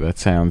Sea. That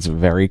sounds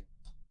very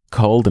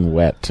cold and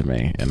wet to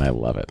me, and I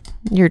love it.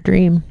 Your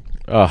dream.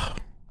 Oh,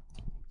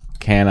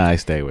 can I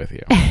stay with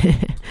you?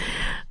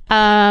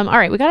 All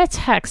right, we got a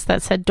text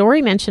that said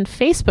Dory mentioned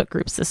Facebook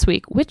groups this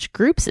week. Which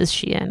groups is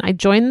she in? I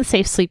joined the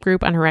Safe Sleep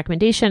group on her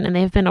recommendation, and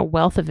they have been a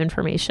wealth of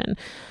information.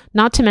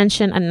 Not to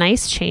mention a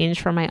nice change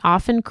from my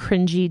often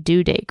cringy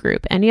due date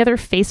group. Any other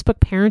Facebook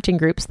parenting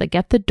groups that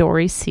get the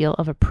Dory seal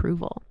of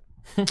approval?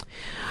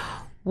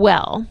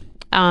 Well,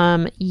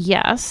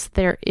 yes,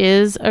 there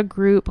is a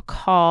group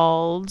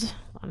called,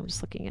 I'm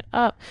just looking it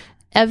up,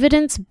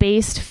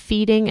 Evidence-Based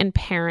Feeding and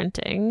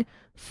Parenting,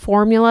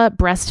 Formula,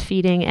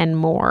 Breastfeeding, and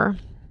More.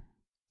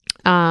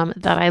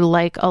 That I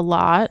like a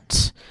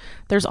lot.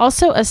 There's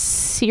also a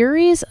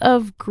series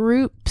of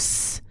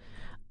groups.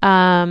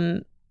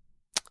 Yes,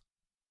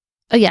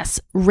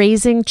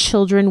 Raising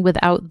Children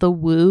Without the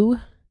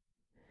Woo.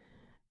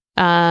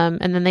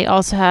 And then they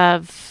also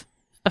have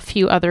a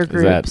few other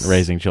groups. Is that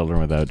Raising Children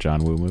Without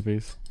John Woo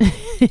movies?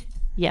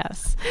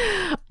 Yes.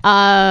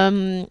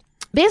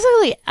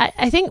 Basically,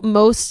 I think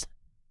most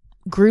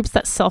groups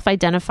that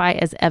self-identify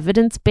as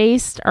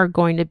evidence-based are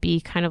going to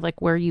be kind of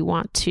like where you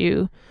want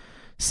to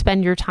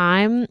spend your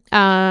time.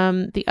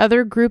 The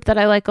other group that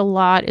I like a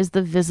lot is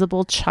the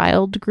Visible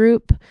Child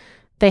group.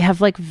 They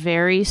have like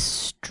very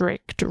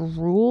strict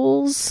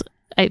rules.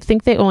 I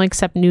think they only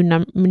accept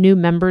new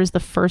members the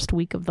first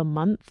week of the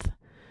month.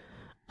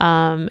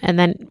 And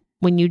then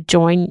when you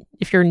join,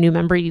 if you're a new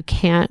member, you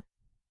can't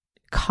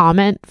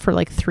comment for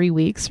like 3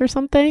 weeks or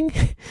something.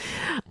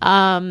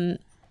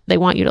 They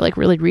want you to like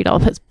really read all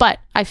of this, but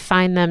I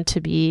find them to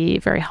be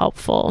very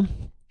helpful.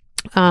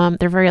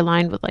 They're very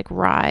aligned with like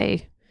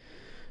RIE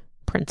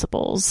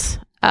principles.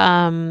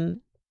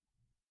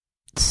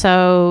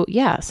 So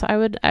I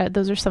would,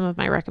 those are some of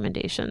my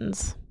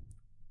recommendations.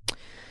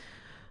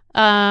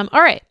 All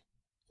right.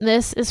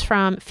 This is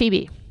from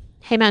Phoebe.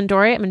 Hey, Matt and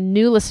Dory, I'm a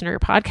new listener to your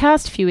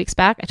podcast. A few weeks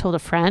back, I told a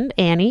friend,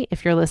 Annie,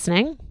 if you're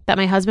listening, that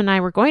my husband and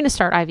I were going to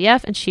start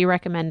IVF, and she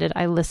recommended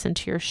I listen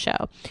to your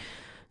show.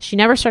 She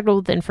never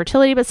struggled with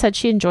infertility, but said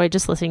she enjoyed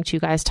just listening to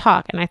you guys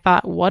talk. And I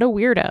thought, what a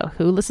weirdo.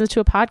 Who listens to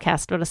a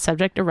podcast about a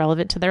subject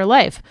irrelevant to their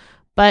life?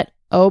 But,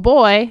 oh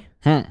boy.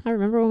 I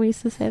remember when we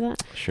used to say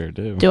that. Sure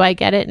do. Do I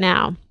get it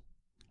now?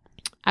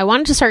 I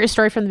wanted to start your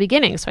story from the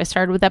beginning, so I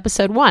started with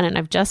episode 1, and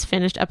I've just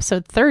finished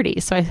episode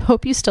 30, so I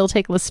hope you still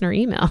take listener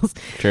emails.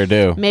 Sure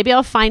do. Maybe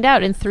I'll find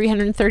out in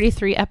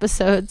 333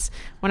 episodes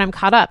when I'm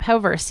caught up.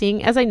 However,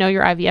 seeing as I know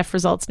your IVF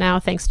results now,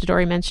 thanks to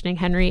Dory mentioning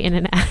Henry in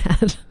an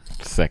ad,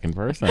 Second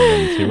person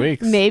in 2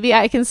 weeks. maybe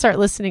I can start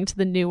listening to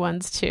the new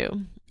ones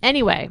too.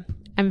 Anyway,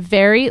 I'm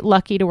very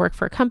lucky to work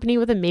for a company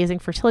with amazing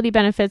fertility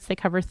benefits. They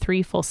cover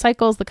 3 full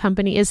cycles. The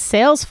company is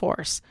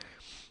Salesforce.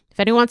 If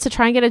anyone wants to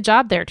try and get a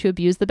job there to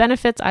abuse the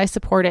benefits, I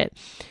support it.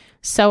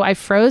 So I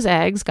froze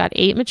eggs, got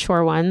 8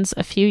 mature ones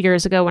a few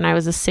years ago when I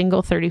was a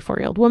single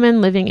 34-year-old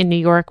woman living in New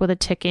York with a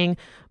ticking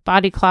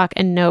body clock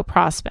and no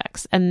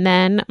prospects. And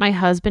then my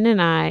husband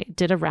and I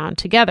did a round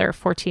together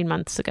 14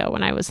 months ago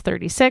when I was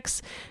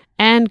 36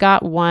 and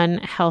got 1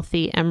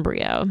 healthy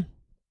embryo.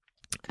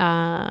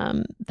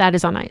 That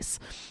is on ice.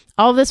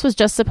 All of this was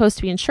just supposed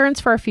to be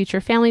insurance for our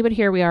future family, but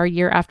here we are a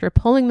year after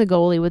pulling the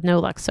goalie with no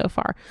luck so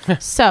far.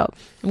 So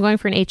I'm going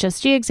for an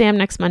HSG exam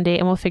next Monday,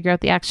 and we'll figure out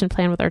the action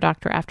plan with our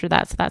doctor after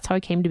that. So that's how I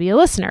came to be a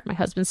listener. My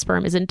husband's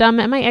sperm isn't dumb,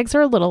 and my eggs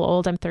are a little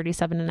old. I'm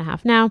 37 and a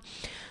half now,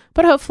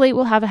 but hopefully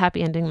we'll have a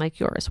happy ending like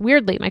yours.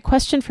 Weirdly, my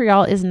question for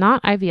y'all is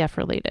not IVF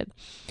related.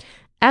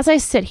 As I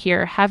sit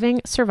here, having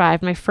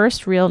survived my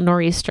first real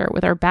nor'easter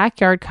with our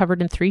backyard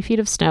covered in 3 feet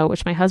of snow,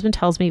 which my husband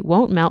tells me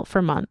won't melt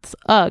for months.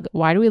 Ugh,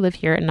 why do we live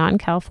here and not in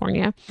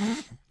California?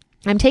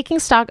 I'm taking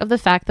stock of the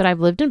fact that I've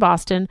lived in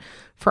Boston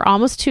for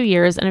almost 2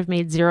 years and have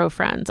made 0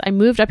 friends. I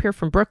moved up here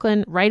from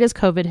Brooklyn right as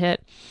COVID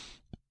hit.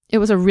 It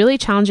was a really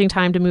challenging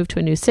time to move to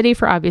a new city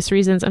for obvious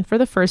reasons, and for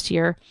the first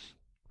year,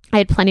 I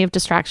had plenty of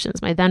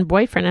distractions. My then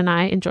boyfriend and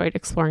I enjoyed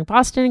exploring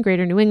Boston and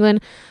greater New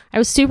England. I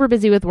was super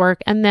busy with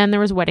work, and then there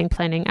was wedding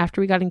planning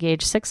after we got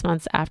engaged 6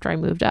 months after I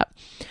moved up.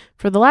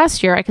 For the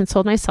last year, I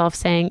consoled myself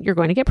saying, you're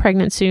going to get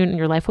pregnant soon and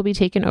your life will be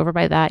taken over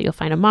by that. You'll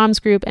find a mom's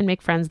group and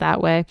make friends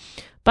that way.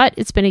 But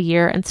it's been a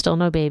year and still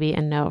no baby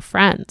and no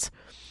friends.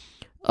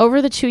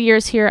 Over the 2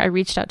 years here, I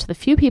reached out to the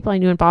few people I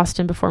knew in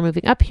Boston before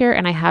moving up here,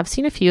 and I have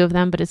seen a few of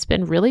them, but it's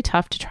been really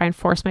tough to try and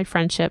force my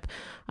friendship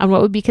on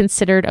what would be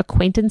considered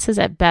acquaintances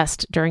at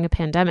best during a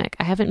pandemic.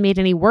 I haven't made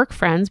any work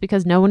friends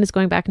because no one is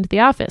going back into the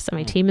office, and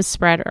my team is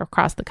spread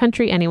across the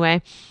country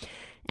anyway,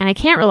 and I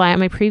can't rely on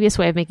my previous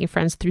way of making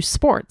friends through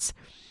sports.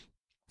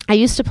 I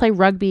used to play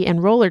rugby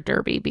and roller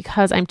derby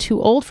because I'm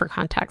too old for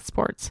contact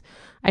sports.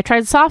 I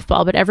tried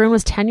softball, but everyone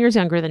was 10 years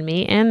younger than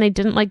me, and they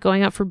didn't like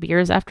going out for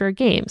beers after a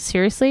game.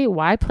 Seriously,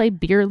 why play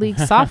beer league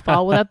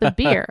softball without the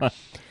beer?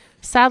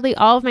 Sadly,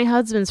 all of my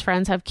husband's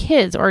friends have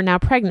kids or are now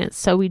pregnant,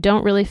 so we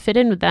don't really fit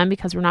in with them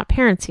because we're not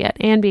parents yet,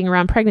 and being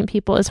around pregnant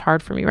people is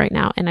hard for me right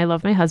now, and I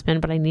love my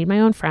husband, but I need my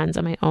own friends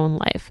and my own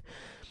life.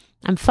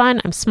 I'm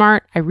fun, I'm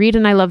smart, I read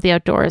and I love the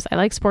outdoors, I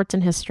like sports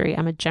and history,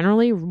 I'm a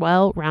generally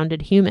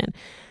well-rounded human.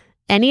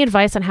 Any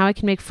advice on how I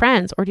can make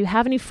friends? Or do you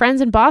have any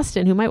friends in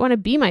Boston who might want to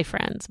be my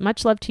friends?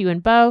 Much love to you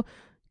and Bo.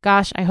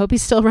 Gosh, I hope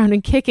he's still around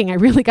and kicking. I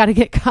really got to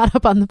get caught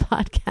up on the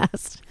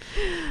podcast.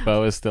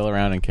 Bo is still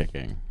around and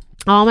kicking.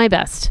 All my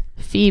best.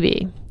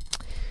 Phoebe.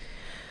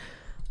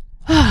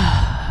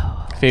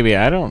 Phoebe,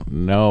 I don't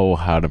know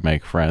how to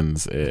make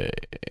friends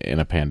in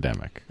a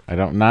pandemic.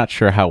 Not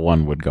sure how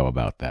one would go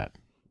about that,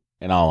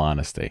 in all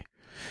honesty.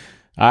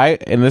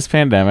 In this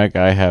pandemic,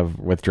 I have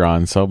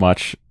withdrawn so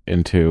much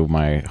into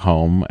my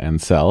home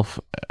and self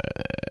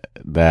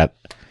that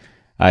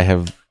I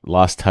have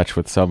lost touch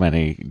with so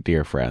many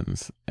dear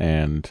friends,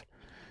 and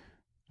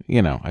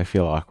I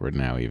feel awkward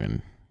now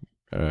even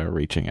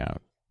reaching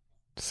out.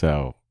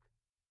 So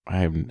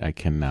I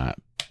cannot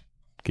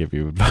give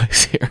you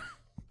advice here.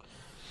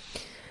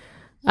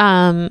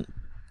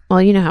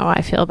 Well, you know how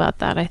I feel about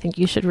that. I think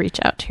you should reach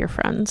out to your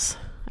friends.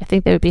 I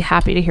think they would be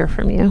happy to hear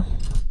from you.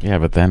 Yeah,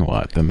 but then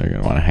what? Then they're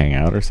going to want to hang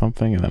out or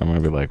something? And then I'm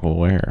going to be like, well,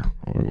 where?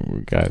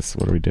 Guys,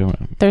 what are we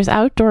doing? There's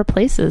outdoor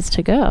places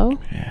to go.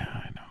 Yeah,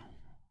 I know.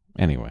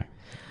 Anyway.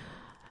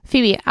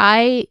 Phoebe,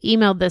 I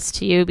emailed this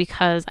to you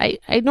because I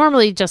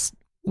normally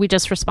we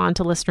just respond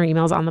to listener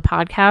emails on the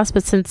podcast.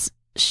 But since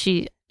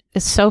she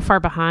is so far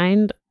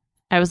behind,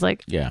 I was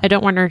like, yeah. I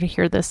don't want her to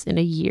hear this in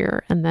a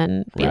year and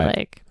then be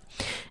like.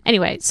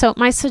 Anyway, so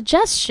my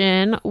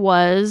suggestion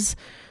was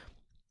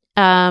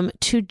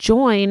to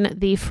join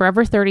the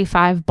Forever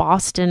 35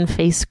 Boston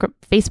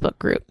Facebook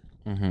group.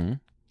 Mm-hmm.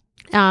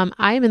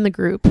 I am in the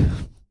group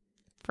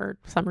for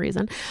some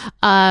reason.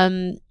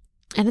 And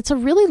it's a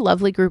really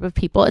lovely group of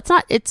people.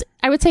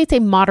 I would say it's a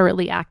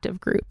moderately active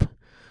group.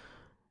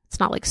 It's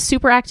not like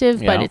super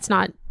active, but it's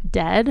not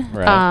dead.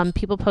 Right.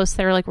 People post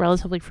there like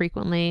relatively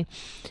frequently.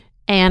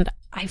 And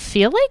I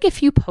feel like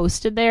if you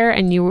posted there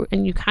and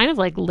you kind of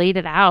like laid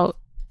it out,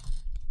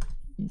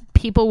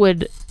 people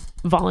would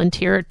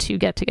volunteer to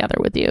get together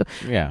with you.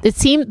 Yeah.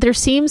 There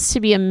seems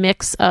to be a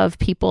mix of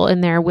people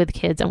in there with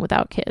kids and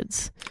without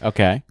kids.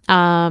 Okay.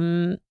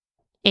 And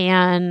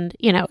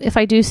if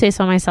I do say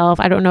so myself,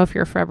 I don't know if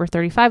you're a Forever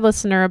 35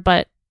 listener,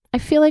 but I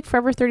feel like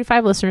Forever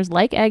 35 listeners,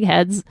 like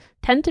eggheads,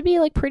 tend to be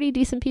like pretty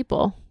decent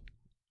people.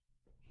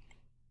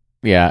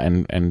 Yeah,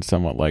 and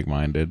somewhat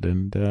like-minded,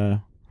 and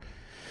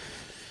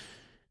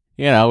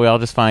we all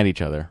just find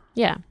each other.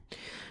 Yeah.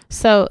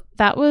 So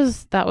that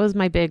was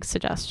my big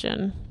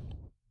suggestion.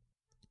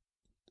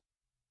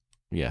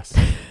 Yes.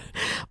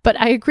 But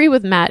I agree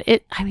with Matt.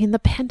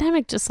 The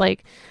pandemic just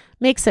like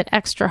makes it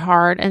extra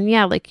hard. And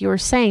yeah, like you were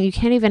saying, you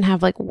can't even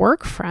have like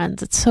work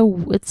friends. It's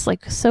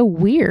like so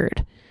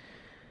weird.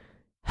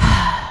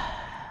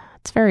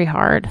 It's very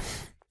hard.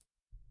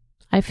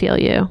 I feel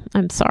you.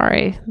 I'm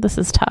sorry. This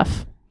is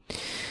tough.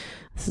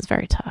 This is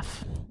very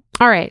tough.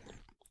 All right.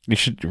 You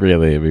should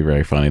it'd be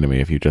very funny to me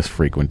if you just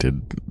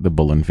frequented the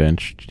Bull and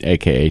Finch,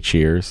 aka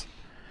Cheers,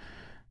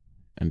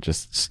 and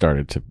just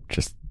started to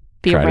just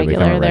try to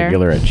become a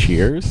regular at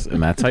Cheers,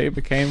 and that's how you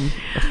became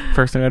a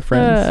person who had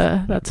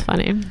friends. That's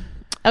funny.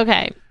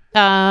 Okay.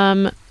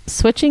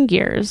 Switching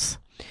gears.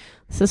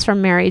 This is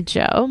from Mary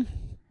Jo.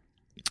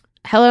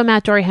 Hello,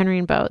 Matt, Dory, Henry,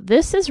 and Bo.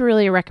 This is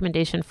really a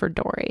recommendation for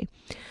Dory.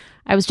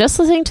 I was just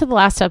listening to the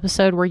last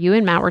episode where you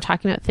and Matt were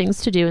talking about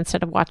things to do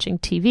instead of watching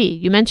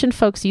TV. You mentioned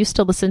folks used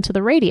to listen to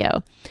the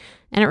radio,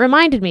 and it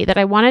reminded me that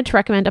I wanted to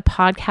recommend a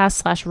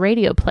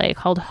podcast/radio play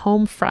called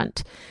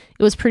Homefront.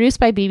 It was produced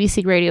by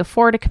BBC Radio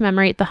 4 to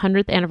commemorate the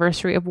 100th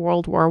anniversary of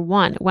World War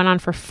I. It went on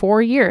for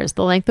 4 years,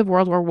 the length of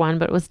World War I,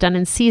 but it was done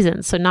in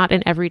seasons, so not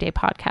an everyday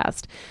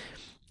podcast.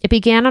 It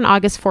began on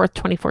August 4th,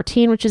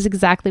 2014, which is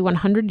exactly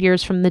 100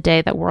 years from the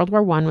day that World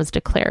War I was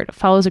declared. It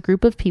follows a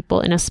group of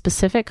people in a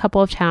specific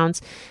couple of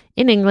towns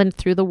in England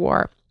through the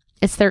war.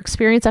 It's their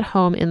experience at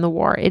home in the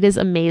war. It is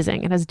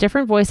amazing. It has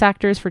different voice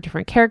actors for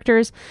different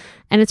characters,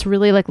 and it's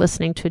really like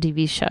listening to a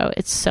TV show.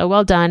 It's so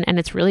well done, and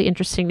it's really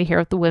interesting to hear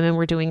what the women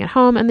were doing at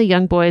home and the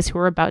young boys who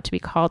were about to be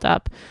called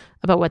up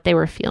about what they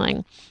were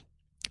feeling.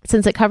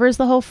 Since it covers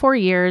the whole 4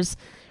 years,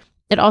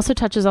 it also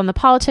touches on the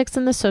politics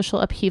and the social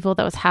upheaval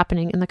that was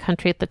happening in the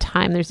country at the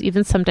time. There's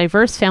even some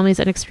diverse families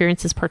and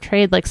experiences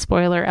portrayed, like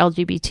spoiler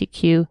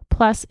LGBTQ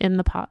plus in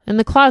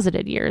the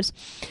closeted years.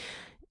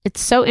 It's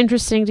so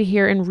interesting to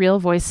hear in real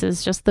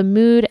voices just the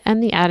mood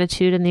and the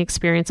attitude and the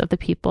experience of the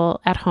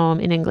people at home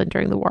in England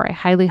during the war. I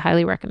highly,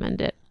 highly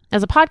recommend it.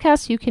 As a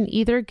podcast, you can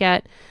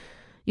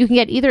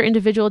get either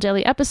individual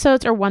daily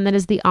episodes or one that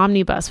is the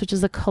omnibus, which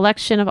is a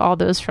collection of all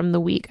those from the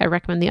week. I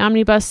recommend the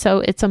omnibus, so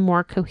it's a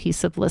more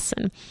cohesive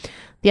listen.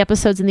 The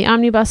episodes in the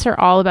omnibus are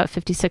all about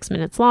 56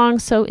 minutes long,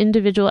 so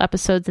individual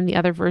episodes in the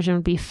other version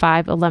would be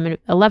 5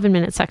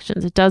 11-minute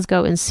sections. It does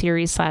go in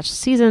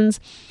series/seasons,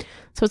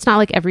 so it's not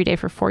like every day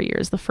for 4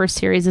 years. The first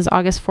series is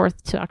August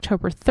 4th to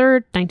October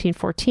 3rd,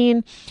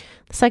 1914.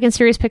 The second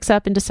series picks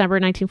up in December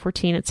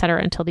 1914,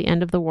 etc., until the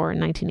end of the war in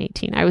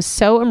 1918. I was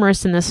so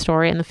immersed in this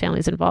story and the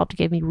families involved. It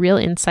gave me real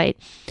insight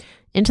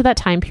into that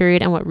time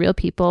period and what real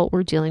people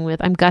were dealing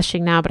with. I'm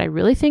gushing now, but I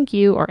really think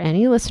you or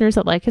any listeners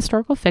that like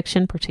historical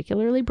fiction,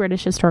 particularly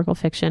British historical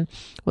fiction,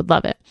 would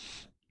love it.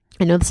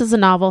 I know this is a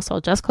novel, so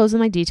I'll just close with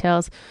my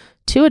details.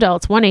 2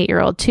 adults, 1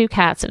 8-year-old, 2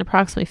 cats, and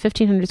approximately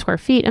 1,500 square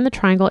feet in the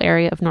Triangle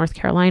area of North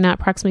Carolina.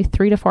 Approximately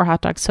 3 to 4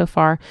 hot dogs so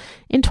far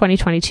in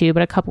 2022,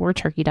 but a couple were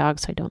turkey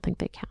dogs, so I don't think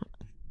they count.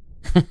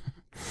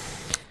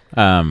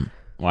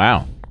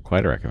 Wow,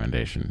 quite a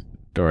recommendation.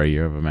 Dora,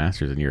 you have a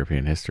master's in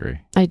European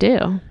history. I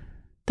do.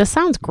 This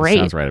sounds great.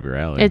 Sounds right up your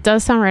alley. It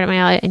does sound right up my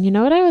alley. And you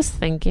know what I was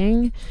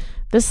thinking?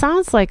 This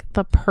sounds like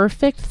the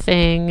perfect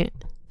thing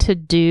to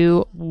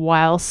do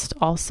whilst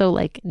also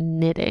like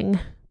knitting.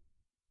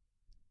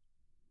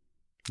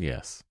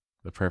 Yes,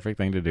 the perfect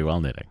thing to do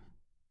while knitting.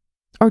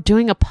 Or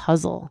doing a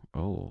puzzle.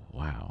 Oh,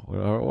 wow.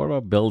 What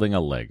about building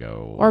a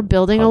Lego? Or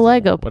building puzzle? a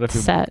Lego What if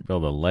you set.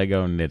 build a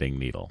Lego knitting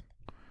needle?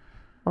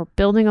 Or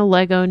building a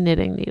Lego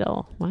knitting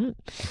needle. What?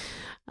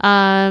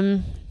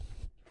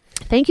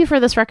 Thank you for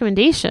this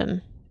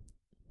recommendation.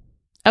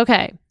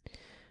 Okay.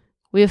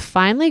 We have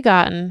finally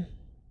gotten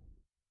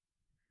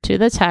to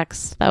the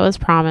text that was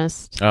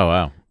promised Oh,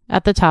 wow.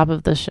 at the top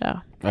of the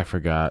show. I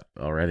forgot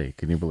already.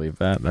 Can you believe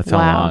that? That's Wow.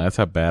 how long. That's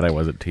how bad I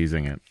was at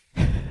teasing it.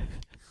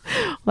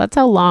 That's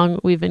how long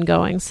we've been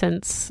going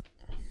since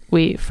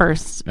we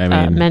first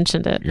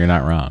mentioned it. You're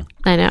not wrong.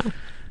 I know.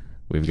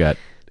 We've got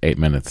 8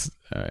 minutes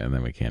and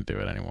then we can't do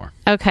it anymore.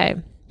 Okay.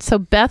 So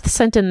Beth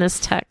sent in this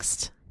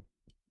text.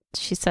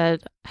 She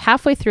said,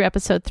 halfway through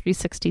episode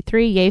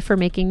 363, yay for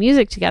making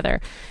music together.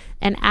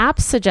 An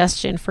app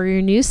suggestion for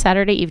your new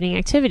Saturday evening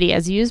activity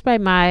as used by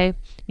my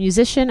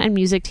musician and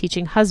music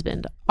teaching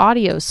husband,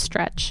 Audio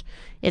Stretch.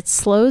 It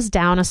slows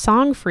down a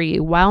song for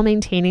you while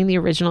maintaining the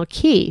original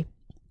key.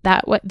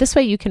 This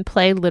way you can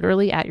play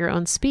literally at your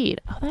own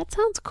speed. Oh, that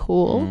sounds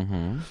cool.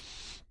 Mm-hmm.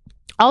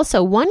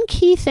 Also, one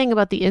key thing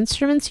about the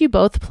instruments you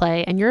both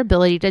play and your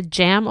ability to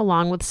jam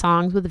along with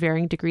songs with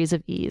varying degrees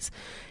of ease.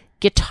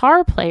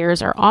 Guitar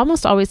players are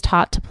almost always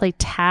taught to play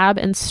tab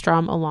and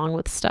strum along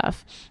with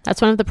stuff.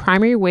 That's one of the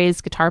primary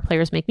ways guitar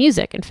players make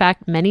music. In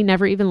fact, many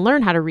never even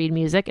learn how to read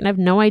music and have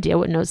no idea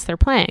what notes they're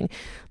playing.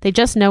 They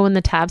just know when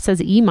the tab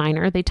says E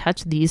minor, they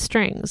touch these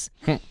strings.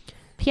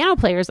 Piano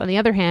players, on the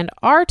other hand,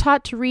 are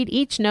taught to read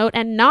each note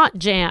and not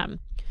jam.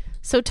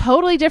 So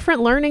totally different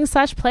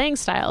learning/playing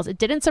styles. It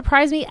didn't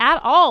surprise me at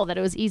all that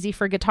it was easy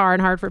for guitar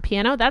and hard for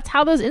piano. That's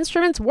how those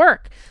instruments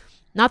work.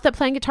 Not that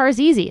playing guitar is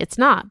easy, it's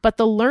not, but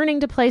the learning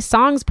to play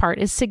songs part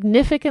is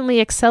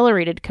significantly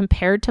accelerated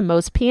compared to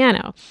most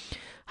piano.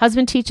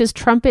 Husband teaches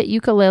trumpet,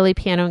 ukulele,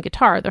 piano, and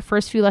guitar. The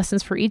first few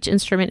lessons for each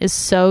instrument is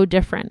so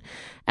different.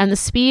 And the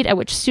speed at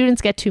which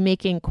students get to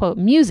making, quote,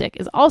 music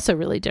is also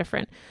really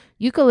different.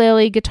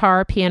 Ukulele,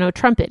 guitar, piano,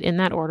 trumpet, in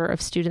that order of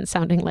students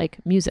sounding like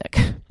music.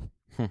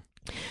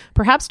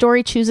 Perhaps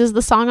Dory chooses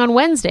the song on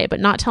Wednesday, but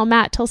not tell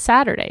Matt till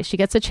Saturday. She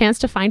gets a chance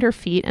to find her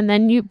feet, and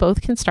then you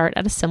both can start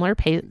at a similar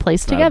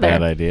place together. Not a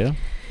bad idea.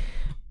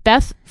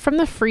 Beth from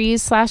the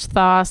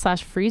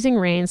freeze/thaw/freezing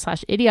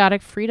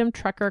rain/idiotic freedom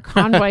trucker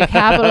convoy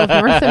capital of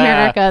North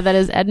America that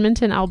is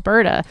Edmonton,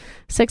 Alberta.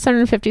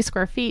 650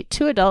 square feet,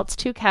 2 adults,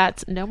 2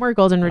 cats, no more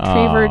golden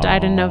retriever,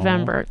 died in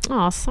November.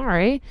 Oh,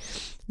 sorry.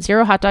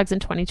 0 hot dogs in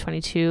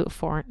 2022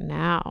 for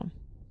now.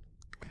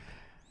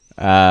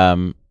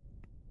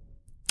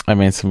 I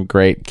mean, some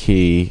great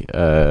key,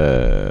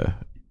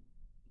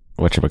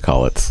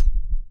 whatchamacallits.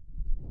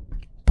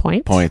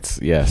 Points,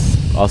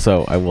 yes.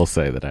 Also, I will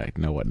say that I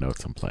know what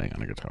notes I'm playing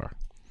on a guitar.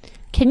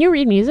 Can you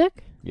read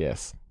music?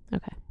 Yes.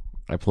 Okay.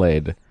 I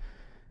played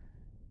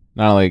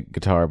not only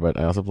guitar, but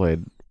I also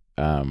played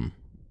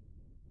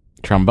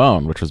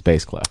trombone, which was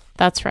bass clef.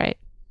 That's right.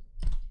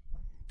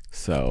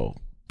 So,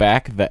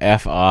 back the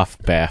F off,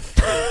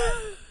 Beth.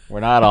 We're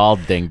not all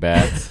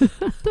dingbats.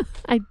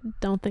 I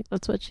don't think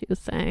that's what she was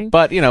saying.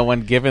 But,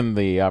 when given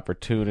the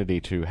opportunity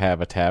to have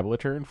a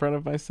tablature in front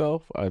of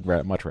myself, I'd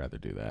much rather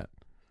do that.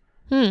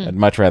 I'd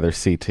much rather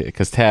see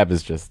because tab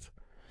is just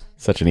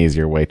such an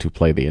easier way to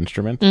play the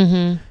instrument.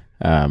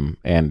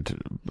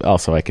 And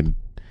also I can,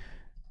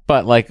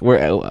 but like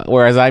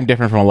whereas I'm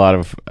different from a lot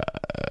of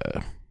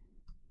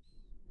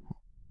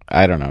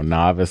I don't know,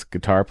 novice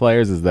guitar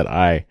players, is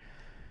that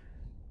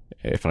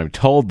if I'm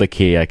told the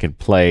key, I can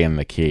play in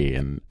the key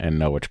and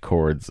know which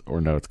chords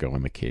or notes go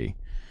in the key.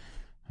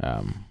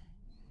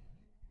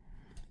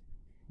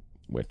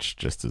 Which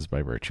just is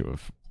by virtue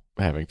of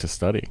having to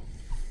study.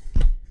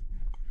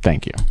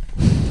 Thank you.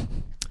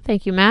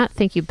 Thank you, Matt.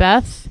 Thank you,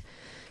 Beth.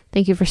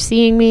 Thank you for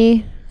seeing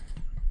me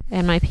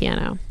and my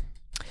piano.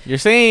 You're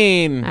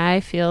seen.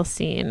 I feel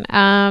seen.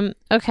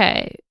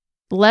 Okay.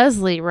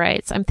 Leslie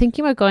writes, I'm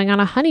thinking about going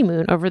on a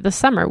honeymoon over the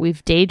summer.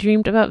 We've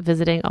daydreamed about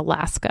visiting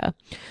Alaska.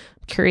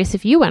 I'm curious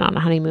if you went on a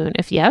honeymoon.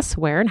 If yes,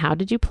 where and how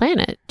did you plan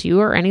it? Do you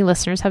or any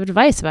listeners have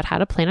advice about how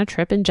to plan a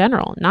trip in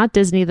general? Not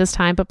Disney this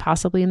time, but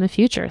possibly in the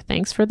future.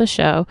 Thanks for the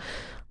show.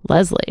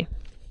 Leslie.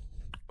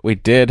 We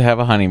did have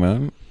a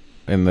honeymoon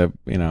in the,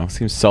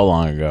 seems so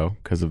long ago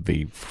because of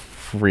the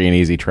free and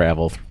easy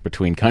travel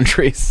between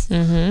countries.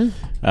 We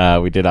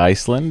did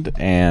Iceland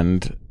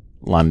and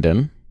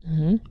London.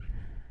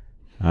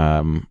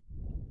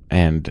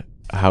 And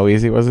how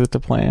easy was it to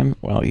plan?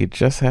 Well, you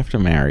just have to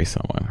marry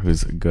someone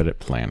who's good at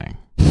planning.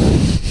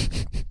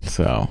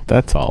 So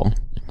that's all.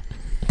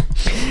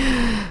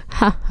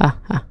 All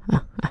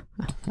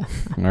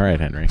right,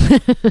 Henry.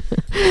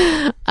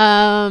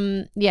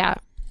 Yeah,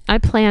 I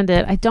planned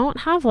it. I don't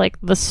have like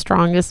the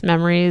strongest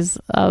memories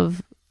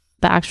of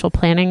the actual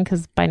planning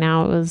because by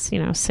now it was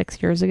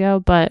 6 years ago,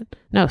 but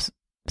no,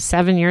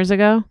 7 years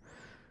ago.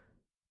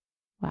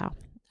 Wow.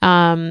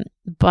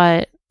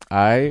 But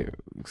I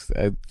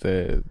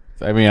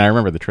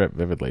remember the trip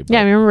vividly. Yeah,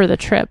 I remember the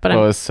trip. But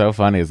what was so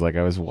funny is like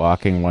I was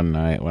walking one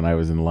night when I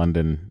was in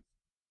London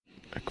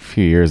a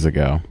few years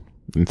ago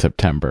in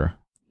September,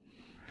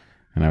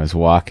 and I was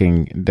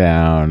walking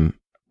down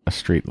a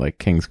street like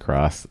King's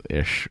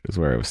Cross-ish is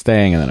where I was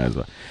staying, and then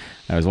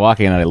I was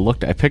walking, and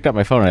I picked up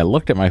my phone, and I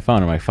looked at my phone,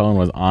 and my phone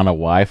was on a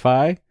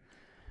Wi-Fi,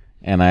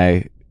 and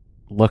I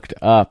looked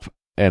up,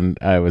 and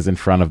I was in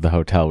front of the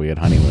hotel we had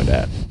honeymooned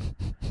at.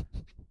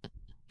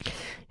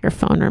 Your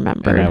phone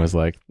remembered. And I was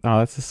like, oh,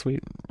 that's a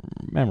sweet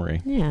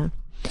memory. Yeah.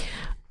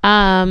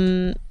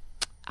 I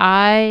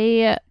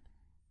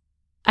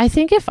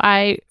think if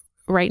I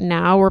right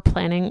now were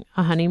planning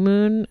a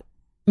honeymoon,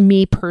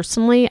 me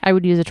personally, I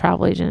would use a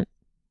travel agent.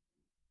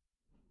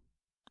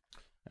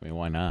 I mean,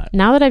 why not?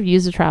 Now that I've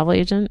used a travel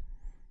agent,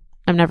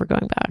 I'm never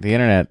going back. The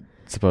internet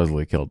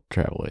supposedly killed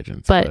travel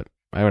agents, but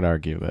I would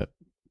argue that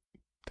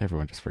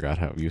everyone just forgot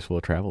how useful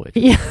a travel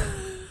agent is. Yeah.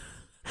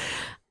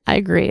 I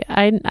agree.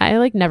 I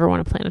like never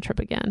want to plan a trip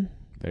again.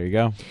 There you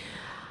go.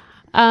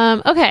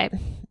 Okay.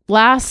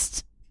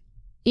 Last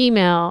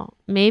email.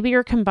 Maybe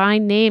your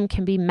combined name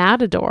can be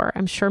Matador.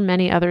 I'm sure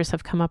many others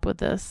have come up with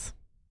this.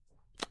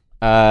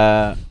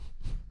 No.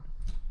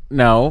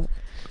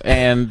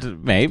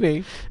 And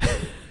maybe.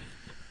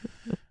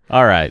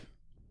 All right.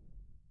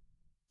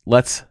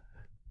 Let's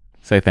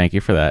say thank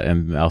you for that,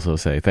 and also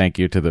say thank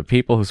you to the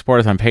people who support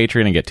us on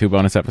Patreon and get 2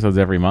 bonus episodes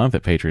every month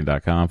at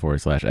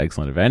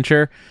patreon.com/excellent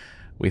adventure.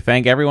 We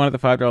thank everyone at the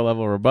 $5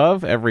 level or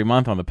above every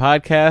month on the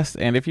podcast.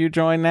 And if you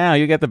join now,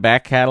 you get the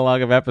back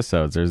catalog of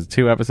episodes. There's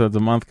 2 episodes a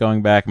month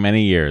going back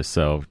many years.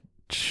 So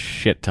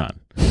shit ton.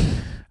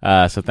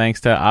 So thanks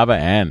to Abba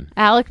N,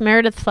 Alec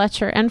Meredith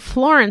Fletcher, and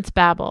Florence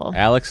Babel.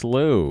 Alex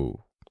Liu.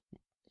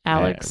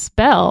 Alex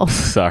Bell.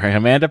 Sorry,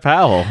 Amanda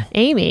Powell.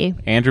 Amy.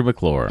 Andrew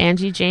McClure.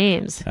 Angie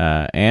James.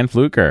 Ann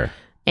Fluker.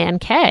 Ann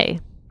Kay.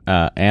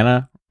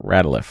 Anna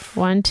Radcliffe.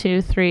 1,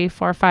 2, 3,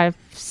 4, 5,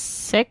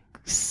 6,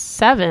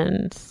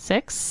 7,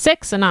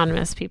 6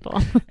 anonymous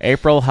people.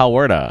 April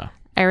Halwerda.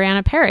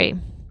 Ariana Perry.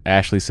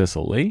 Ashley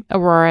Cecil Lee.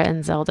 Aurora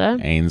and Zelda.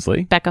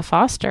 Ainsley. Becca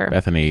Foster.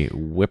 Bethany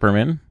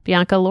Whipperman.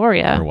 Bianca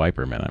Loria. Or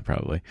Wiperman,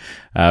 probably.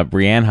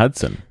 Brianne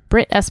Hudson.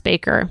 Britt S.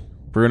 Baker.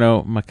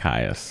 Bruno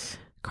Macias.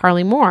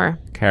 Carly Moore.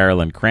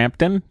 Carolyn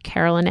Crampton.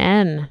 Carolyn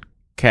N.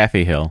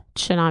 Kathy Hill.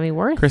 Shinami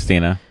Worth.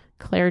 Christina.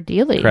 Claire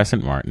Deely.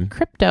 Crescent Martin.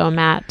 Crypto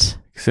Matt.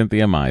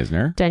 Cynthia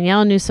Meisner.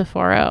 Danielle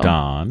Nusiforo.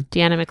 Dawn.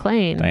 Deanna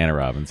McLean. Diana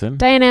Robinson.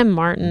 Diana M.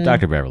 Martin.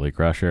 Dr. Beverly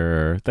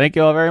Crusher. Thank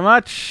you all very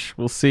much.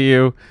 We'll see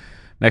you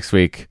next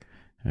week.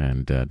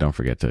 And don't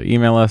forget to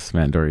email us,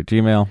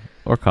 mattanddory@gmail.com,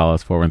 or call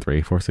us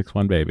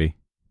 413-461-BABY.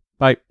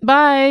 Bye.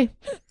 Bye.